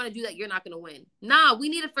if you don't want to do that, you're not going to win. Nah, we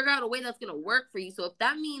need to figure out a way that's going to work for you. So if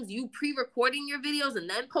that means you pre-recording your videos and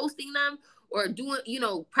then posting them, or doing, you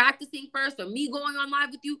know, practicing first, or me going on live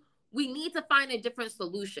with you, we need to find a different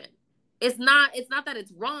solution. It's not that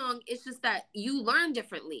it's wrong. It's just that you learn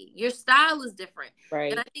differently. Your style is different. Right.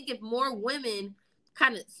 And I think if more women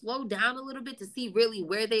kind of slow down a little bit to see really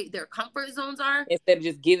where their comfort zones are, instead of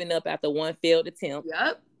just giving up after one failed attempt.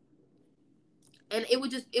 Yep. And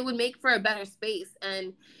it would make for a better space.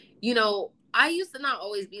 And, you know, I used to not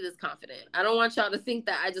always be this confident. I don't want y'all to think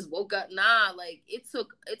that I just woke up. Nah, like it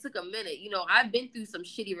took a minute. You know, I've been through some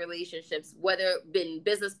shitty relationships, whether it been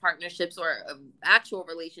business partnerships or actual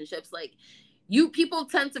relationships. Like, people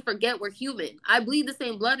tend to forget we're human. I bleed the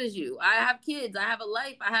same blood as you. I have kids. I have a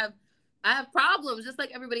life. I have problems just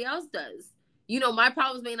like everybody else does. You know, my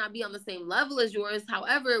problems may not be on the same level as yours.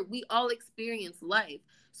 However, we all experience life.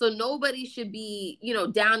 So nobody should be, you know,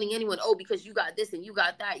 downing anyone. Oh, because you got this and you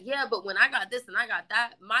got that. Yeah, but when I got this and I got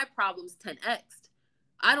that, my problem's 10x'd.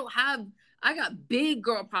 I got big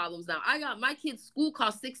girl problems now. I got my kid's school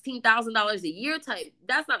cost $16,000 a year type.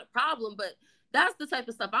 That's not a problem, but that's the type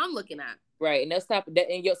of stuff I'm looking at. Right. And that's type of that.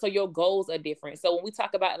 And so your goals are different. So when we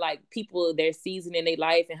talk about like people, their season in their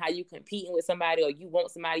life and how you competing with somebody, or you want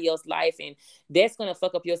somebody else's life, and that's going to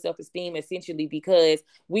fuck up your self-esteem essentially, because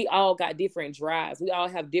we all got different drives. We all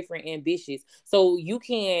have different ambitions. So you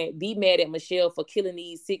can't be mad at Michelle for killing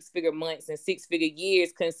these 6-figure months and 6-figure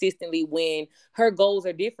years consistently when her goals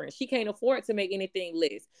are different. She can't afford to make anything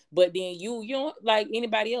less. But then you don't, like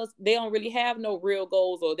anybody else, they don't really have no real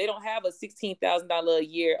goals, or they don't have a $16,000 a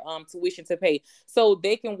year tuition to pay, so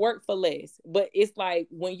they can work for less. But it's like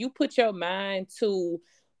when you put your mind to,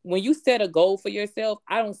 when you set a goal for yourself,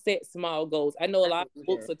 I don't set small goals. I know a lot of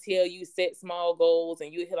books will tell you set small goals,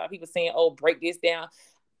 and you hear a lot of people saying, oh, break this down.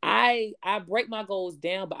 I break my goals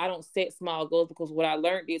down, but I don't set small goals, because what I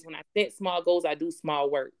learned is when I set small goals, I do small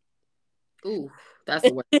work. Ooh, that's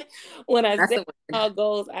a word. When I set small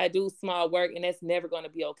goals, I do small work, and that's never going to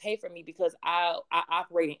be okay for me, because I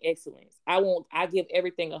operate in excellence. I give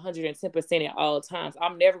everything 110% at all times.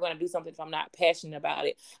 I'm never going to do something if I'm not passionate about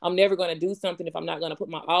it. I'm never going to do something if I'm not going to put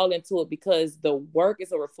my all into it, because the work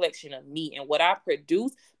is a reflection of me, and what I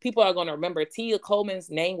produce, people are going to remember. Tia Coleman's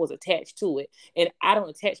name was attached to it, and I don't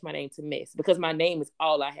attach my name to mess, because my name is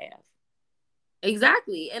all I have.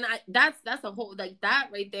 Exactly. And that's a whole, like that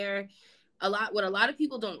right there. What a lot of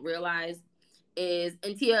people don't realize is,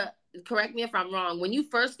 and Tia, correct me if I'm wrong, when you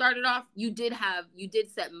first started off, you did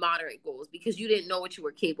set moderate goals because you didn't know what you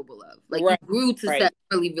were capable of. Like, right. You grew to set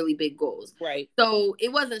really, really big goals. Right. So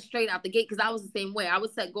it wasn't straight out the gate, because I was the same way. I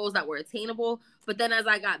would set goals that were attainable, but then as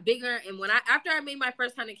I got bigger, and after I made my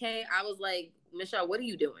first 100K, I was like, Michelle, what are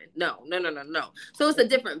you doing? No. So it's a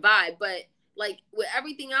different vibe, but like with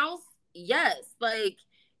everything else, yes, like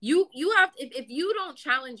you have, if you don't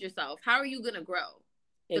challenge yourself, how are you going to grow?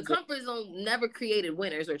 The comfort zone never created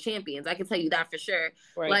winners or champions. I can tell you that for sure.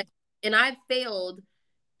 Right. Like, and I've failed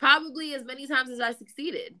probably as many times as I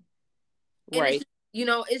succeeded. And Right. it's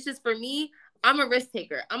just, it's just for me, I'm a risk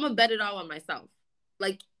taker. I'm gonna bet it all on myself.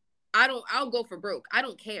 Like, I'll go for broke. I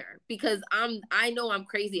don't care because I know I'm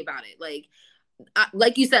crazy about it.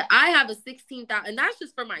 Like you said, I have a 16,000, and that's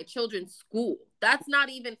just for my children's school. That's not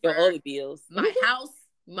even for your other bills. My house,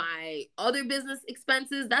 my other business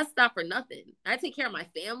expenses. That's not for nothing. I take care of my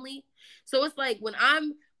family. So it's like when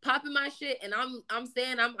I'm popping my shit and I'm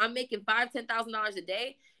saying I'm making $5,000-$10,000 a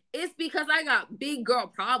day, it's because I got big girl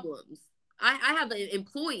problems. I have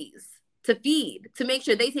employees to feed, to make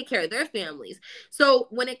sure they take care of their families. So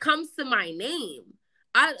when it comes to my name,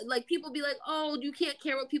 people be like, oh, you can't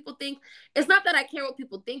care what people think. It's not that I care what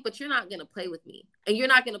people think, but you're not going to play with me. And you're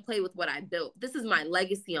not going to play with what I built. This is my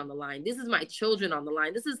legacy on the line. This is my children on the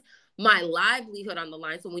line. This is my livelihood on the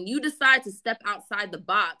line. So when you decide to step outside the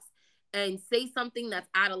box and say something that's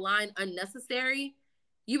out of line, unnecessary,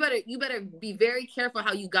 you better be very careful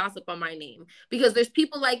how you gossip on my name, because there's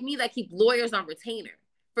people like me that keep lawyers on retainer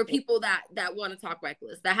for people that want to talk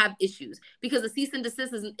reckless, that have issues, because a cease and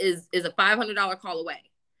desist is a $500 call away.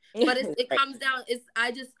 But it comes down,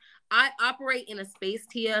 I operate in a space,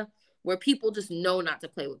 Tia, where people just know not to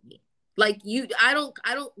play with me. Like I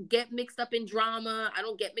don't get mixed up in drama. I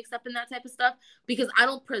don't get mixed up in that type of stuff, because I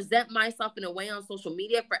don't present myself in a way on social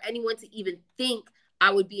media for anyone to even think I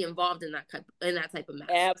would be involved in that type of mess.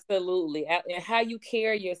 Absolutely. And how you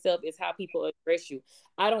carry yourself is how people address you.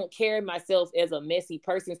 I don't carry myself as a messy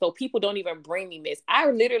person, so people don't even bring me mess. I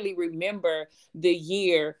literally remember the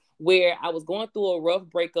year where I was going through a rough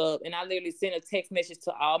breakup, and I literally sent a text message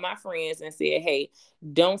to all my friends and said, hey,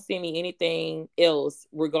 don't send me anything else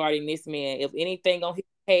regarding this man. If anything on his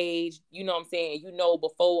page, you know what I'm saying,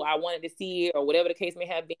 before I wanted to see it, or whatever the case may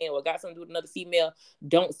have been, or got something to do with another female,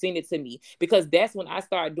 don't send it to me. Because that's when I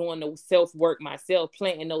started doing the self-work myself,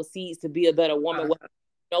 planting those seeds to be a better woman.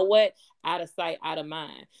 You know what? Out of sight, out of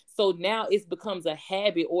mind. So now it becomes a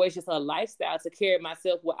habit, or it's just a lifestyle to carry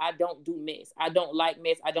myself where I don't do mess. I don't like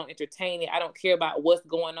mess. I don't entertain it. I don't care about what's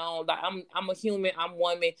going on. Like I'm a human. I'm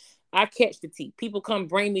woman. I catch the tea. People come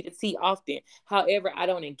bring me the tea often. However, I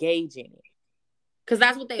don't engage in it. Because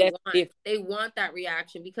that's what they want. Different. They want that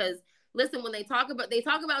reaction. Because listen, when they talk about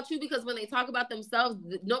you, because when they talk about themselves,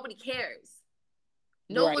 nobody cares.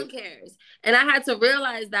 No one cares. And I had to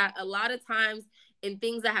realize that a lot of times in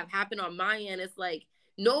things that have happened on my end, it's like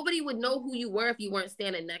nobody would know who you were if you weren't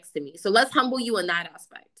standing next to me. So let's humble you in that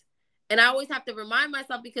aspect. And I always have to remind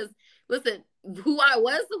myself, because listen, who I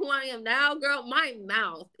was to who I am now, girl, my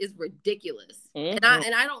mouth is ridiculous. Mm-hmm.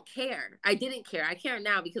 And I don't care. I didn't care. I care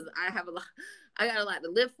now because I got a lot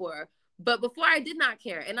to live for. But before, I did not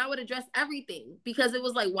care. And I would address everything, because it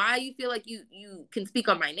was like, why you feel like you can speak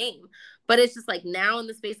on my name? But it's just like, now in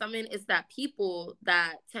the space I'm in, it's that people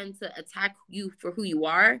that tend to attack you for who you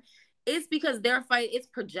are. It's because it's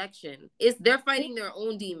projection. They're fighting their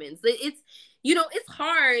own demons. It's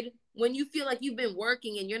hard when you feel like you've been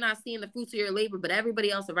working and you're not seeing the fruits of your labor, but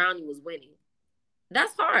everybody else around you is winning.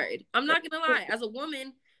 That's hard. I'm not going to lie. As a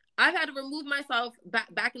woman, I've had to remove myself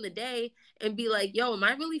back in the day and be like, yo, am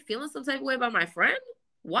I really feeling some type of way about my friend?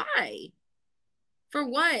 Why? For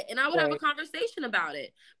what? And I would have a conversation about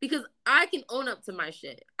it, because I can own up to my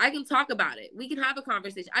shit. I can talk about it. We can have a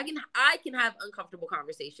conversation. I can have uncomfortable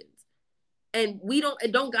conversations. And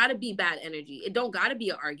it don't gotta be bad energy. It don't gotta be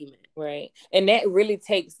an argument. Right. And that really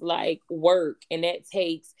takes like work. And that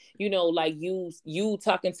takes, like you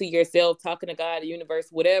talking to yourself, talking to God, the universe,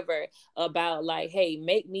 whatever, about like, hey,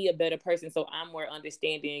 make me a better person so I'm more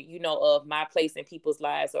understanding, of my place in people's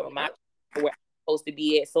lives, or where I'm supposed to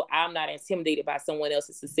be at. So I'm not intimidated by someone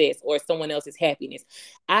else's success or someone else's happiness.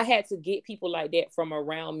 I had to get people like that from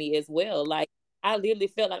around me as well. Like, I literally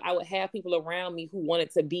felt like I would have people around me who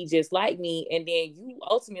wanted to be just like me, and then you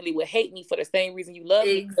ultimately would hate me for the same reason you love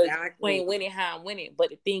me, because you ain't winning how I'm winning. But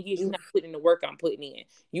the thing is, you're not putting in the work I'm putting in.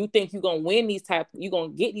 You think you're gonna you're gonna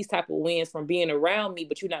get these type of wins from being around me,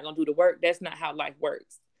 but you're not gonna do the work. That's not how life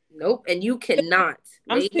works. Nope, and you cannot.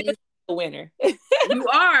 I'm still a winner. You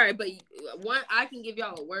are, but I can give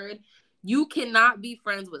y'all a word. You cannot be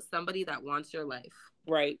friends with somebody that wants your life.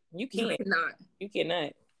 Right? You can't. You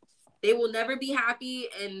cannot. They will never be happy,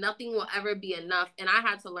 and nothing will ever be enough. And I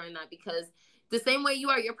had to learn that, because the same way you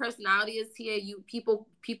are, your personality is here.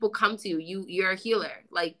 People come to you. You're a healer.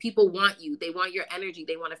 Like, people want you. They want your energy.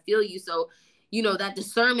 They want to feel you. So, that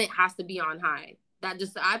discernment has to be on high.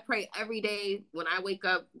 I pray every day when I wake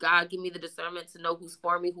up, God, give me the discernment to know who's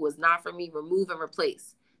for me, who is not for me, remove and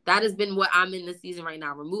replace. That has been what I'm in this season right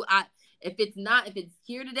now. If it's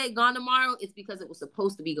here today, gone tomorrow, it's because it was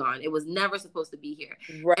supposed to be gone. It was never supposed to be here.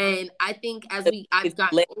 Right. And I think I've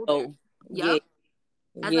gotten older. Yep.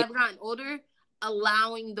 As I've gotten older,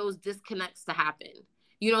 allowing those disconnects to happen.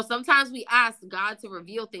 You know, sometimes we ask God to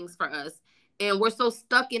reveal things for us, and we're so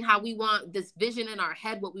stuck in how we want this vision in our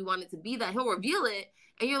head, what we want it to be, that he'll reveal it.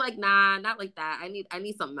 And you're like, nah, not like that. I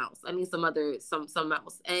need something else. I need something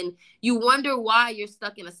else. And you wonder why you're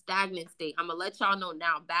stuck in a stagnant state. I'm going to let y'all know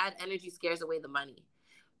now, bad energy scares away the money.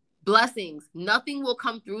 Blessings, nothing will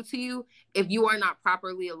come through to you if you are not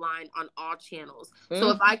properly aligned on all channels.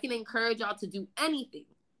 So if I can encourage y'all to do anything,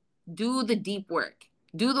 do the deep work.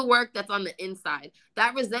 Do the work that's on the inside.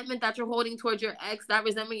 That resentment that you're holding towards your ex, that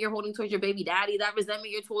resentment you're holding towards your baby daddy, that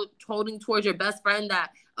resentment you're holding towards your best friend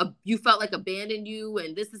that you felt like abandoned you,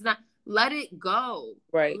 and this is not, let it go.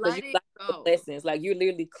 Right. Let it go. Lessons. Like, you're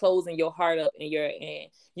literally closing your heart up, and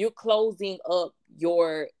you're closing up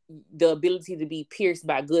the ability to be pierced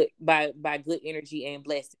by good energy and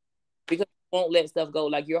blessings, because won't let stuff go.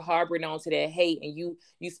 Like, you're harboring onto that hate, and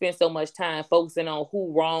you spend so much time focusing on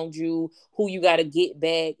who wronged you, who you got to get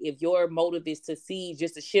back. If your motive is to see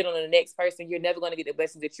just to shit on the next person, you're never going to get the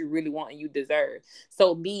blessings that you really want and you deserve.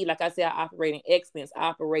 So me, like I said, I operate in excellence, I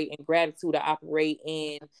operate in gratitude, I operate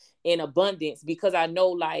in abundance, because I know,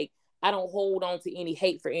 like, I don't hold on to any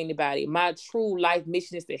hate for anybody. My true life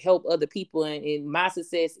mission is to help other people, and my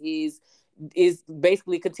success is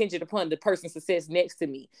basically contingent upon the person's success next to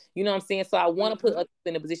me. You know what I'm saying? So I want to put others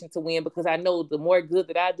in a position to win, because I know the more good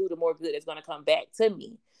that I do, the more good is going to come back to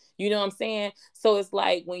me. You know what I'm saying? So it's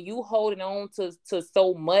like, when you holding on to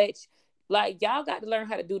so much, like, y'all got to learn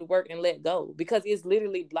how to do the work and let go, because it's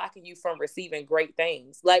literally blocking you from receiving great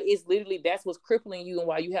things. Like, it's literally, that's what's crippling you, and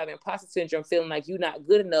why you have imposter syndrome, feeling like you're not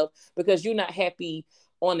good enough because you're not happy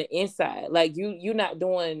on the inside. Like, you're not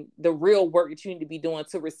doing the real work that you need to be doing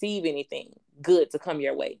to receive anything good to come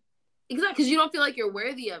your way. Exactly, because you don't feel like you're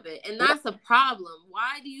worthy of it. And that's the problem.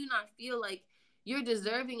 Why do you not feel like you're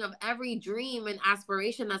deserving of every dream and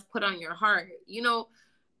aspiration that's put on your heart? You know,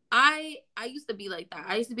 I used to be like that.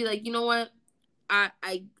 I used to be like, you know what?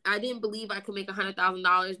 I didn't believe I could make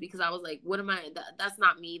 $100,000, because I was like, what am I? That's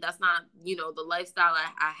not me. That's not, you know, the lifestyle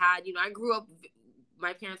I had. You know, I grew up,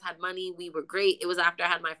 my parents had money. We were great. It was after I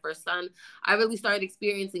had my first son, I really started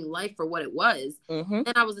experiencing life for what it was.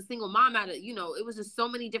 And I was a single mom at it. You know, it was just so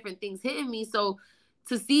many different things hitting me. So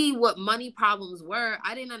to see what money problems were,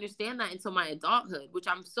 I didn't understand that until my adulthood, which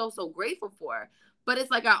I'm so grateful for. But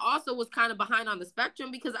it's like, I also was kind of behind on the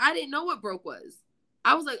spectrum, because I didn't know what broke was.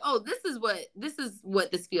 I was like, oh, this is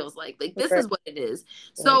what this feels like. Like, this is what it is.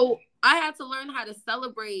 So I had to learn how to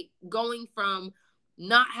celebrate going from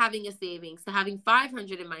not having a savings to having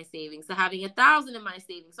 500 in my savings to having 1,000 in my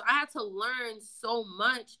savings. So I had to learn so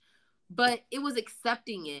much, but it was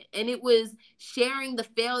accepting it, and it was sharing the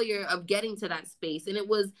failure of getting to that space. And it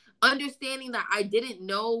was understanding that I didn't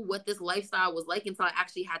know what this lifestyle was like until I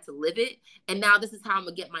actually had to live it. And now this is how I'm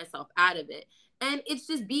gonna get myself out of it. And it's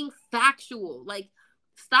just being factual. Like,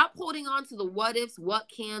 stop holding on to the what ifs, what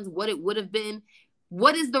cans, what it would have been.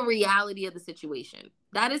 What is the reality of the situation?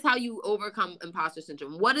 That is how you overcome imposter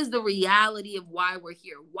syndrome. What is the reality of why we're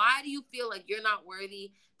here? Why do you feel like you're not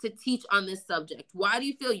worthy to teach on this subject? Why do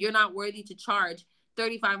you feel you're not worthy to charge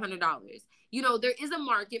 $3,500? You know, there is a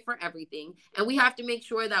market for everything. And we have to make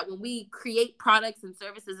sure that when we create products and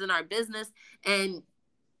services in our business, and,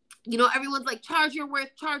 you know, everyone's like, charge your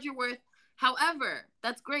worth, charge your worth. However,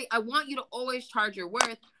 that's great. I want you to always charge your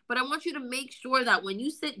worth, but I want you to make sure that when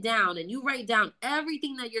you sit down and you write down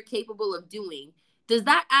everything that you're capable of doing, does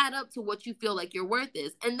that add up to what you feel like your worth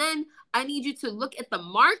is? And then I need you to look at the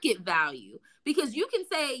market value, because you can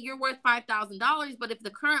say you're worth $5,000, but if the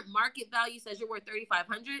current market value says you're worth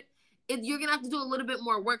 $3,500, you're going to have to do a little bit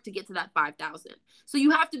more work to get to that 5,000. So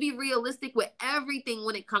you have to be realistic with everything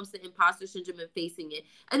when it comes to imposter syndrome and facing it.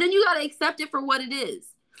 And then you got to accept it for what it is.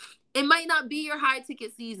 It might not be your high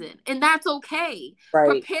ticket season, and that's okay. Right.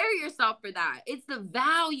 Prepare yourself for that. It's the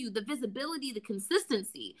value, the visibility, the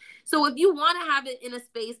consistency. So if you want to have it in a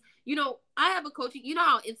space, you know, I have a coaching, you know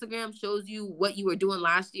how Instagram shows you what you were doing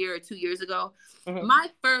last year or 2 years ago? My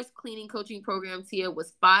first cleaning coaching program, Tia,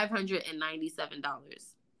 was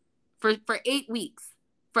 $597 for 8 weeks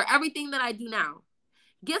for everything that I do now.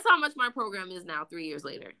 Guess how much my program is now 3 years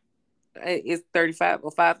later? It's 35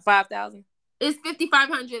 or 5,000. It's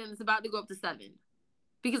 5,500, and it's about to go up to 7,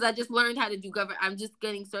 because I just learned how to do I'm just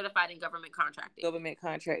getting certified in government contracting. Government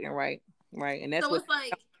contracting, right, and that's so what it's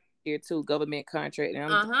like here too. Government contracting.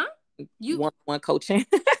 You one coaching.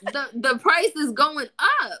 the price is going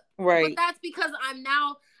up, right? But that's because I'm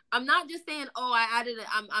now I'm not just saying, oh,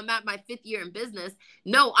 I'm at my 5th year in business.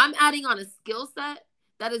 No, I'm adding on a skill set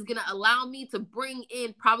that is going to allow me to bring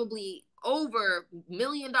in probably over $1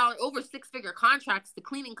 million, over 6-figure contracts to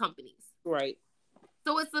cleaning companies. Right.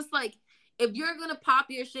 So it's just like, if you're going to pop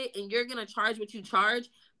your shit and you're going to charge what you charge,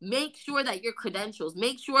 make sure that your credentials,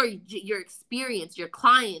 make sure your experience, your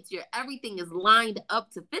clients, your everything is lined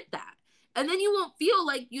up to fit that. And then you won't feel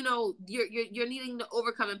like, you know, you're needing to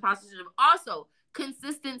overcome imposter syndrome. Also,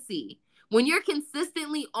 consistency. When you're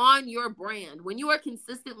consistently on your brand, when you are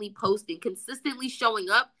consistently posting, consistently showing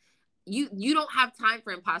up, you don't have time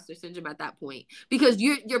for imposter syndrome at that point, because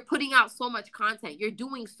you're putting out so much content, you're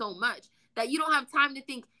doing so much that you don't have time to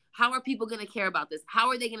think, how are people going to care about this? How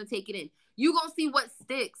are they going to take it in? You going to see what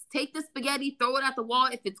sticks. Take the spaghetti, throw it at the wall.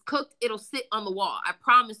 If it's cooked, it'll sit on the wall. I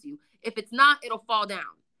promise you. If it's not, it'll fall down.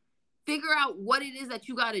 Figure out what it is that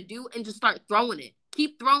you got to do and just start throwing it.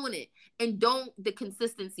 Keep throwing it. And the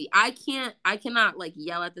consistency. I cannot like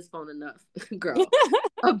yell at this phone enough, girl,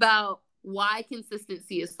 about why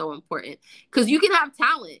consistency is so important. Because you can have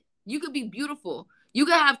talent. You could be beautiful. You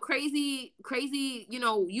could have crazy, you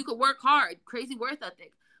know, you could work hard, crazy work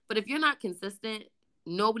ethic. But if you're not consistent,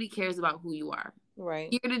 nobody cares about who you are. Right.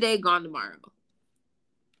 Here today, gone tomorrow.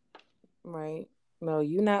 Right. No,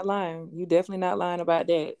 you're not lying. You definitely not lying about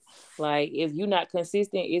that. Like, if you're not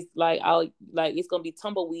consistent, it's it's gonna be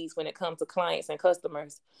tumbleweeds when it comes to clients and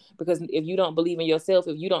customers. Because if you don't believe in yourself,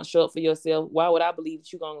 if you don't show up for yourself, why would I believe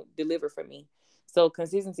that you're gonna deliver for me? So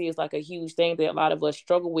consistency is like a huge thing that a lot of us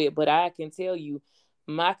struggle with. But I can tell you,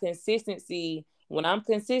 my consistency, when I'm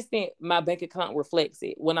consistent, my bank account reflects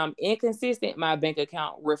it. When I'm inconsistent, my bank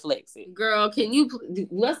account reflects it. Girl,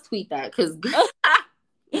 let's tweet that, because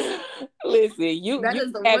listen, that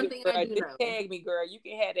is the one thing I do know. Tag me, girl. You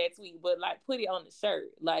can have that tweet, but like put it on the shirt.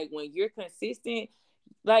 Like, when you're consistent,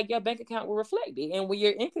 like your bank account will reflect it, and when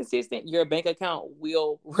you're inconsistent, your bank account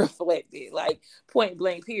will reflect it. Like, point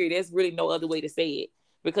blank, period. There's really no other way to say it,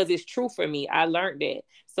 because it's true for me. I learned that.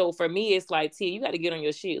 So for me, it's like, T, you got to get on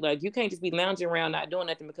your shit. Like, you can't just be lounging around not doing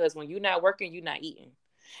nothing, because when you're not working, you're not eating.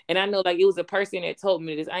 And I know, like, it was a person that told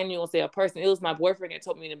me this. I ain't even gonna say a person. It was my boyfriend that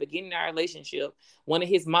told me in the beginning of our relationship, one of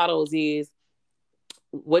his mottos is,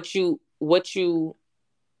 what you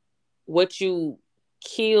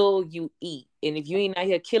kill, you eat. And if you ain't out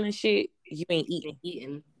here killing shit, you ain't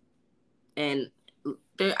eating. And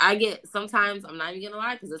I get, sometimes, I'm not even gonna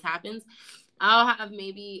lie, because this happens, I'll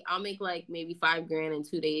make like maybe $5,000 in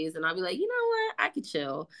 2 days, and I'll be like, you know what, I could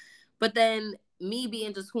chill. But then, me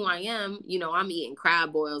being just who I am, you know, I'm eating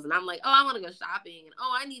crab boils, and I'm like, oh, I want to go shopping, and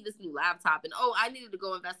oh, I need this new laptop, and oh, I needed to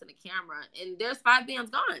go invest in a camera, and there's 5 bands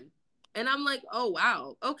gone. And I'm like, oh,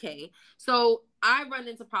 wow, okay. So I run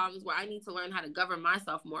into problems where I need to learn how to govern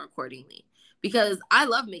myself more accordingly, because I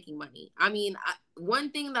love making money. I mean, one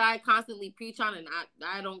thing that I constantly preach on, and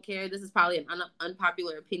I don't care, this is probably an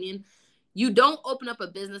unpopular opinion, you don't open up a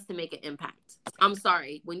business to make an impact. I'm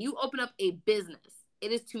sorry. When you open up a business,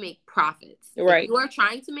 it is to make profits. Right. If you are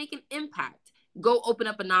trying to make an impact, go open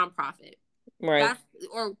up a nonprofit. Right.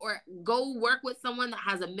 Or go work with someone that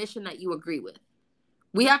has a mission that you agree with.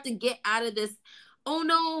 We have to get out of this, oh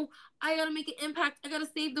no, I gotta make an impact, I gotta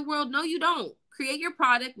save the world. No, you don't. Create your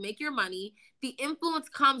product, make your money. The influence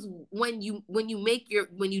comes when you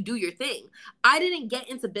do your thing. I didn't get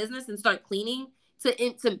into business and start cleaning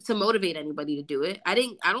to motivate anybody to do it. I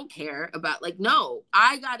don't care about, like, no,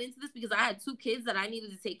 I got into this because I had 2 kids that I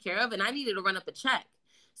needed to take care of, and I needed to run up a check.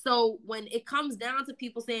 So when it comes down to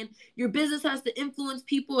people saying your business has to influence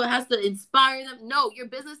people, it has to inspire them. No, your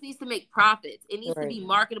business needs to make profits. It needs to be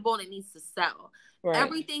marketable, and it needs to sell. Right.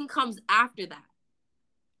 Everything comes after that.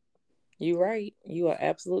 You're right. You are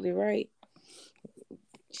absolutely right.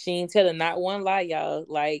 She ain't telling not one lie, y'all.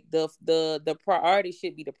 Like, the priority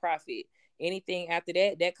should be the profit. Anything after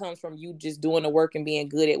that comes from you just doing the work and being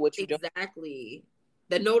good at what you're doing. Exactly.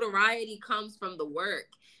 The notoriety comes from the work.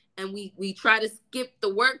 And we try to skip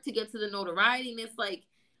the work to get to the notoriety. And it's like,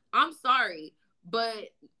 I'm sorry, but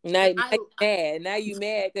now you mad. Now you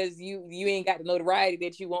mad because you ain't got the notoriety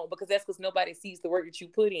that you want, because that's because nobody sees the work that you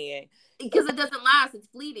put in. Because it doesn't last. It's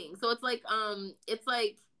fleeting. So it's like a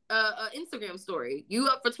Instagram story. You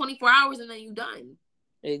up for 24 hours and then you done.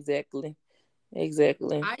 Exactly.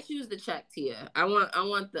 I choose the check, Tia. I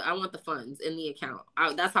want the funds in the account.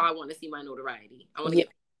 That's how I want to see my notoriety. I want to get.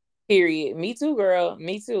 Period. Me too, girl.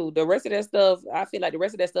 Me too. The rest of that stuff, I feel like the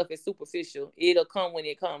rest of that stuff is superficial. It'll come when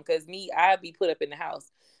it comes. Cause me, I'll be put up in the house,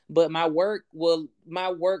 but my work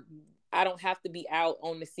I don't have to be out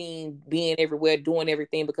on the scene, being everywhere, doing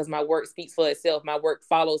everything, because my work speaks for itself. My work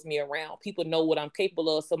follows me around. People know what I'm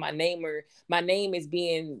capable of. So my name is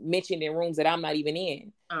being mentioned in rooms that I'm not even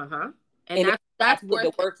in. And that's I put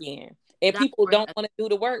the work in. And people don't want to do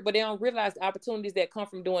the work, but they don't realize the opportunities that come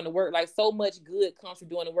from doing the work. Like, so much good comes from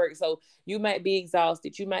doing the work. So you might be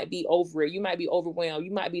exhausted. You might be over it. You might be overwhelmed.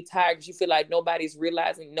 You might be tired because you feel like nobody's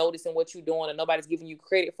noticing what you're doing, and nobody's giving you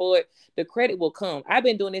credit for it. The credit will come. I've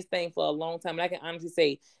been doing this thing for a long time, and I can honestly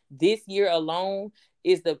say this year alone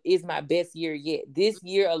is my best year yet. This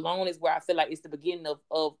year alone is where I feel like it's the beginning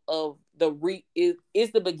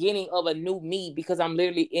it's the beginning of a new me, because I'm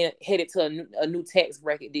literally headed to a new tax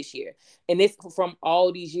bracket this year. And it's from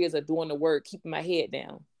all these years of doing the work, keeping my head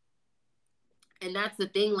down. And that's the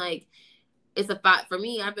thing, like, for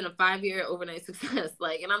me, I've been a 5-year overnight success.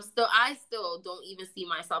 Like, and I still don't even see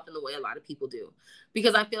myself in the way a lot of people do,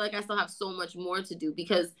 because I feel like I still have so much more to do.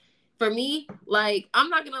 Because for me, like, I'm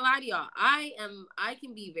not gonna lie to y'all, I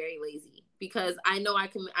can be very lazy, because I know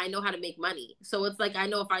how to make money. So it's like, I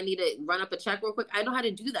know if I need to run up a check real quick, I know how to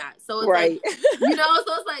do that. So it's right. Like,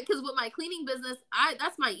 so it's like, because with my cleaning business,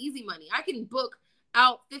 that's my easy money. I can book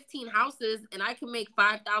out 15 houses and I can make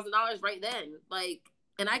 $5,000 right then. Like,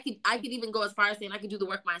 and I could even go as far as saying I could do the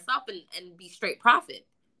work myself and be straight profit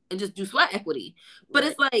and just do sweat equity. But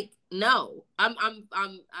It's like, no, I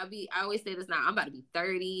always say this now, I'm about to be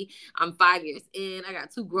 30. I'm 5 years in. I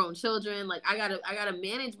got 2 grown children. Like, I gotta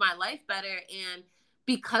manage my life better. And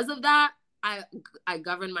because of that, I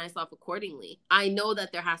govern myself accordingly. I know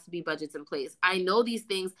that there has to be budgets in place. I know these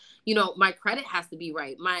things, my credit has to be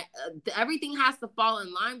right. Everything has to fall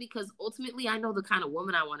in line, because ultimately I know the kind of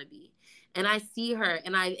woman I want to be. And I see her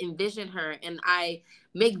and I envision her and I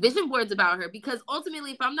make vision boards about her, because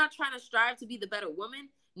ultimately, if I'm not trying to strive to be the better woman,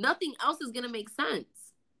 nothing else is going to make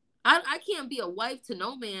sense. I can't be a wife to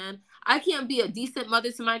no man. I can't be a decent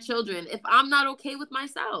mother to my children if I'm not okay with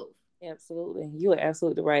myself. Absolutely. You are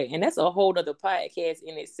absolutely right. And that's a whole other podcast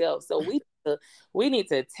in itself. So we need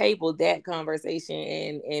to table that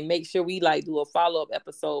conversation and make sure we like do a follow-up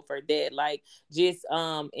episode for that. Like, just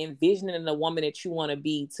envisioning the woman that you want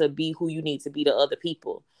to be who you need to be to other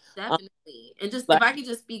people. Definitely. And just, if I could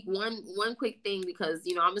just speak one quick thing, because,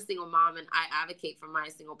 I'm a single mom and I advocate for my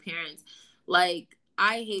single parents. Like,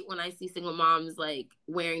 I hate when I see single moms like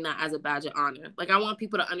wearing that as a badge of honor. Like, I want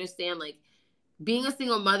people to understand, like, being a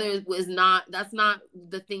single mother that's not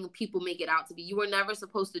the thing people make it out to be. You were never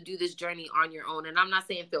supposed to do this journey on your own. And I'm not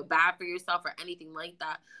saying feel bad for yourself or anything like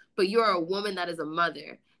that, but you're a woman that is a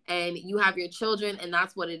mother and you have your children, and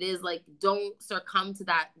that's what it is. Like, don't succumb to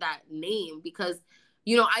that name, because,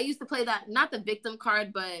 I used to play that, not the victim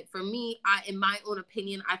card, but for me, in my own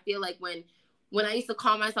opinion, I feel like when I used to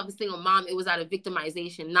call myself a single mom, it was out of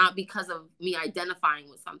victimization, not because of me identifying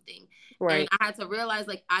with something. Right. And I had to realize,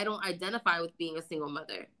 like, I don't identify with being a single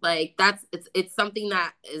mother. Like, it's something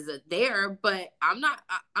that is there, but I'm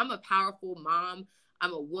a powerful mom.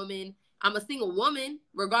 I'm a woman. I'm a single woman,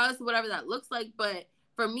 regardless of whatever that looks like. But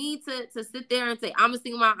for me to sit there and say, I'm a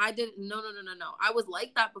single mom, no. I was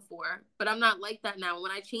like that before, but I'm not like that now.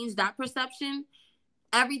 When I changed that perception,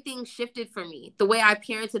 everything shifted for me. The way I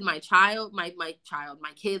parented my child, my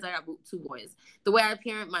kids, I got 2 boys. The way I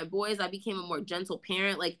parent my boys, I became a more gentle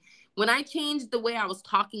parent. Like, when I changed the way I was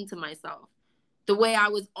talking to myself, the way I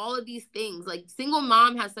was, all of these things, like, single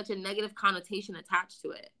mom has such a negative connotation attached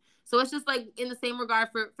to it. So it's just like, in the same regard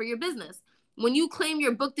for your business. When you claim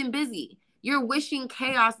you're booked and busy, you're wishing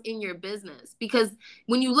chaos in your business, because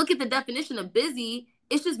when you look at the definition of busy,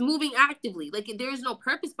 it's just moving actively. Like, there's no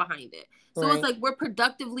purpose behind it. So It's like, we're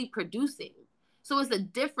productively producing. So it's a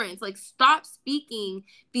difference. Like, stop speaking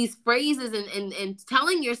these phrases and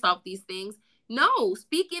telling yourself these things. No,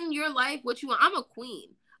 speak in your life what you want. I'm a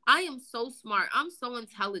queen. I am so smart. I'm so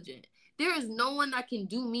intelligent. There is no one that can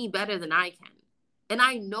do me better than I can. And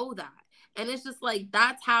I know that. And it's just like,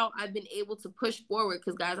 that's how I've been able to push forward.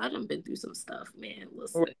 Because, guys, I done been through some stuff, man.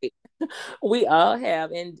 Listen. Right. We all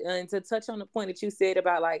have. And to touch on the point that you said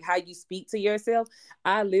about, like, how you speak to yourself,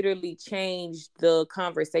 I literally changed the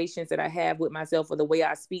conversations that I have with myself, or the way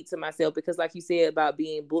I speak to myself. Because, like you said about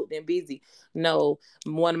being booked and busy. No,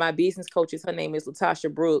 one of my business coaches, her name is Latasha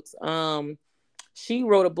Brooks. She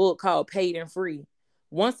wrote a book called Paid and Free.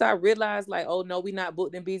 once I realized, like, oh no, we not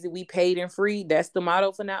booked and busy, we paid and free. That's the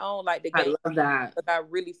motto from now on. Like, the I game, love that. I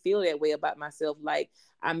really feel that way about myself. Like,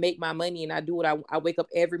 I make my money and I do what I wake up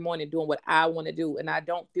every morning doing what I want to do. And I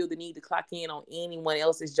don't feel the need to clock in on anyone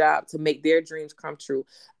else's job to make their dreams come true.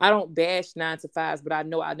 I don't bash 9 to 5s, but I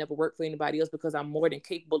know I never work for anybody else because I'm more than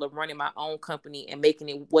capable of running my own company and making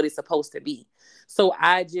it what it's supposed to be. So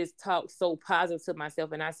I just talk so positive to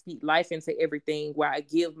myself and I speak life into everything, where I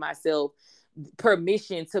give myself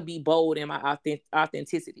permission to be bold in my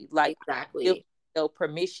authenticity. Like, exactly. I give myself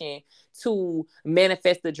permission to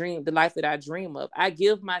manifest the life that I dream of. I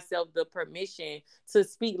give myself the permission to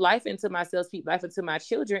speak life into myself, speak life into my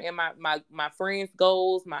children and my friends'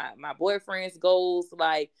 goals, my boyfriend's goals.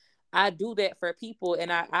 Like, I do that for people.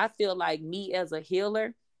 And I feel like me as a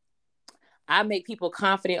healer, I make people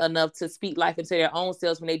confident enough to speak life into their own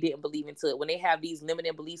selves when they didn't believe into it. When they have these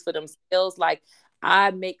limiting beliefs for themselves, like,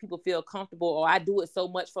 I make people feel comfortable, or I do it so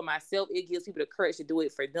much for myself, it gives people the courage to do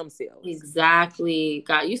it for themselves. Exactly.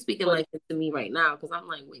 God, you're speaking like this to me right now, because I'm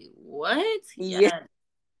like, wait, what? Yeah.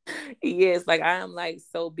 Yes, like, I am like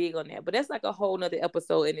so big on that. But that's like a whole nother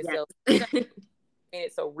episode in itself.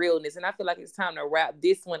 Minutes of realness, and I feel like it's time to wrap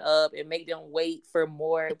this one up and make them wait for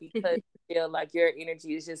more, because I feel like your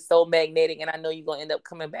energy is just so magnetic, and I know you're gonna end up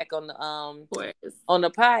coming back on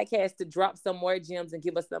the podcast to drop some more gems and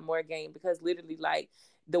give us some more game, because literally, like,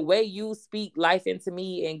 the way you speak life into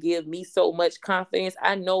me and give me so much confidence,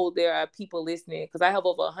 I know there are people listening, because I have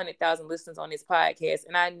over 100,000 listeners on this podcast,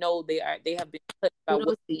 and I know they have been touched by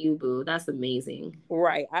what you, boo. That's amazing.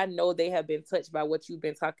 Right. I know they have been touched by what you've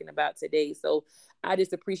been talking about today. So I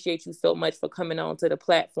just appreciate you so much for coming on to the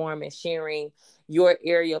platform and sharing your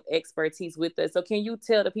area of expertise with us. So can you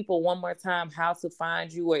tell the people one more time how to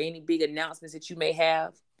find you, or any big announcements that you may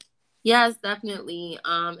have? Yes, definitely.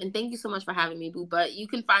 And thank you so much for having me, boo. But you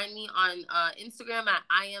can find me on Instagram at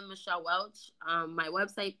I am Michelle Welch. My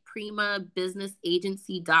website,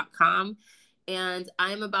 primabusinessagency.com. And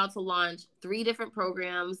I'm about to launch 3 different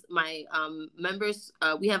programs. My members,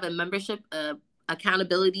 we have a membership,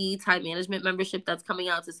 accountability time management membership that's coming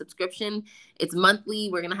out to subscription. It's monthly.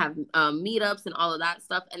 We're going to have meetups and all of that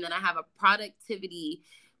stuff. And then I have a productivity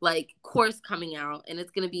course coming out, and it's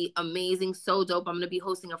going to be amazing. So dope. I'm going to be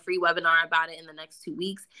hosting a free webinar about it in the next 2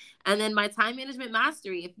 weeks. And then my time management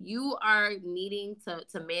mastery. If you are needing to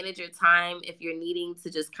manage your time, if you're needing to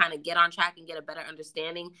just kind of get on track and get a better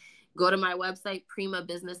understanding, go to my website,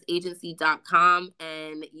 primabusinessagency.com,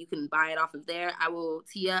 and you can buy it off of there. I will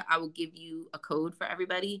give you a code for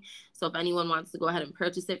everybody. So if anyone wants to go ahead and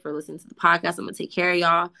purchase it for listening to the podcast, I'm going to take care of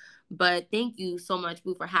y'all. But thank you so much,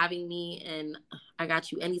 boo, for having me. And I got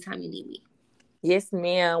you anytime you need me. Yes,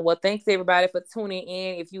 ma'am. Well, thanks everybody for tuning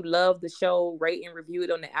in. If you love the show, rate and review it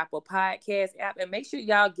on the Apple Podcast app. And make sure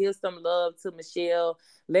y'all give some love to Michelle.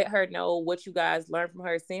 Let her know what you guys learned from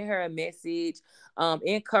her. Send her a message.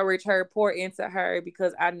 Encourage her. Pour into her,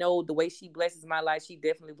 because I know the way she blesses my life, she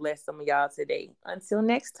definitely blessed some of y'all today. Until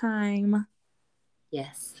next time.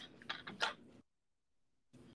 Yes.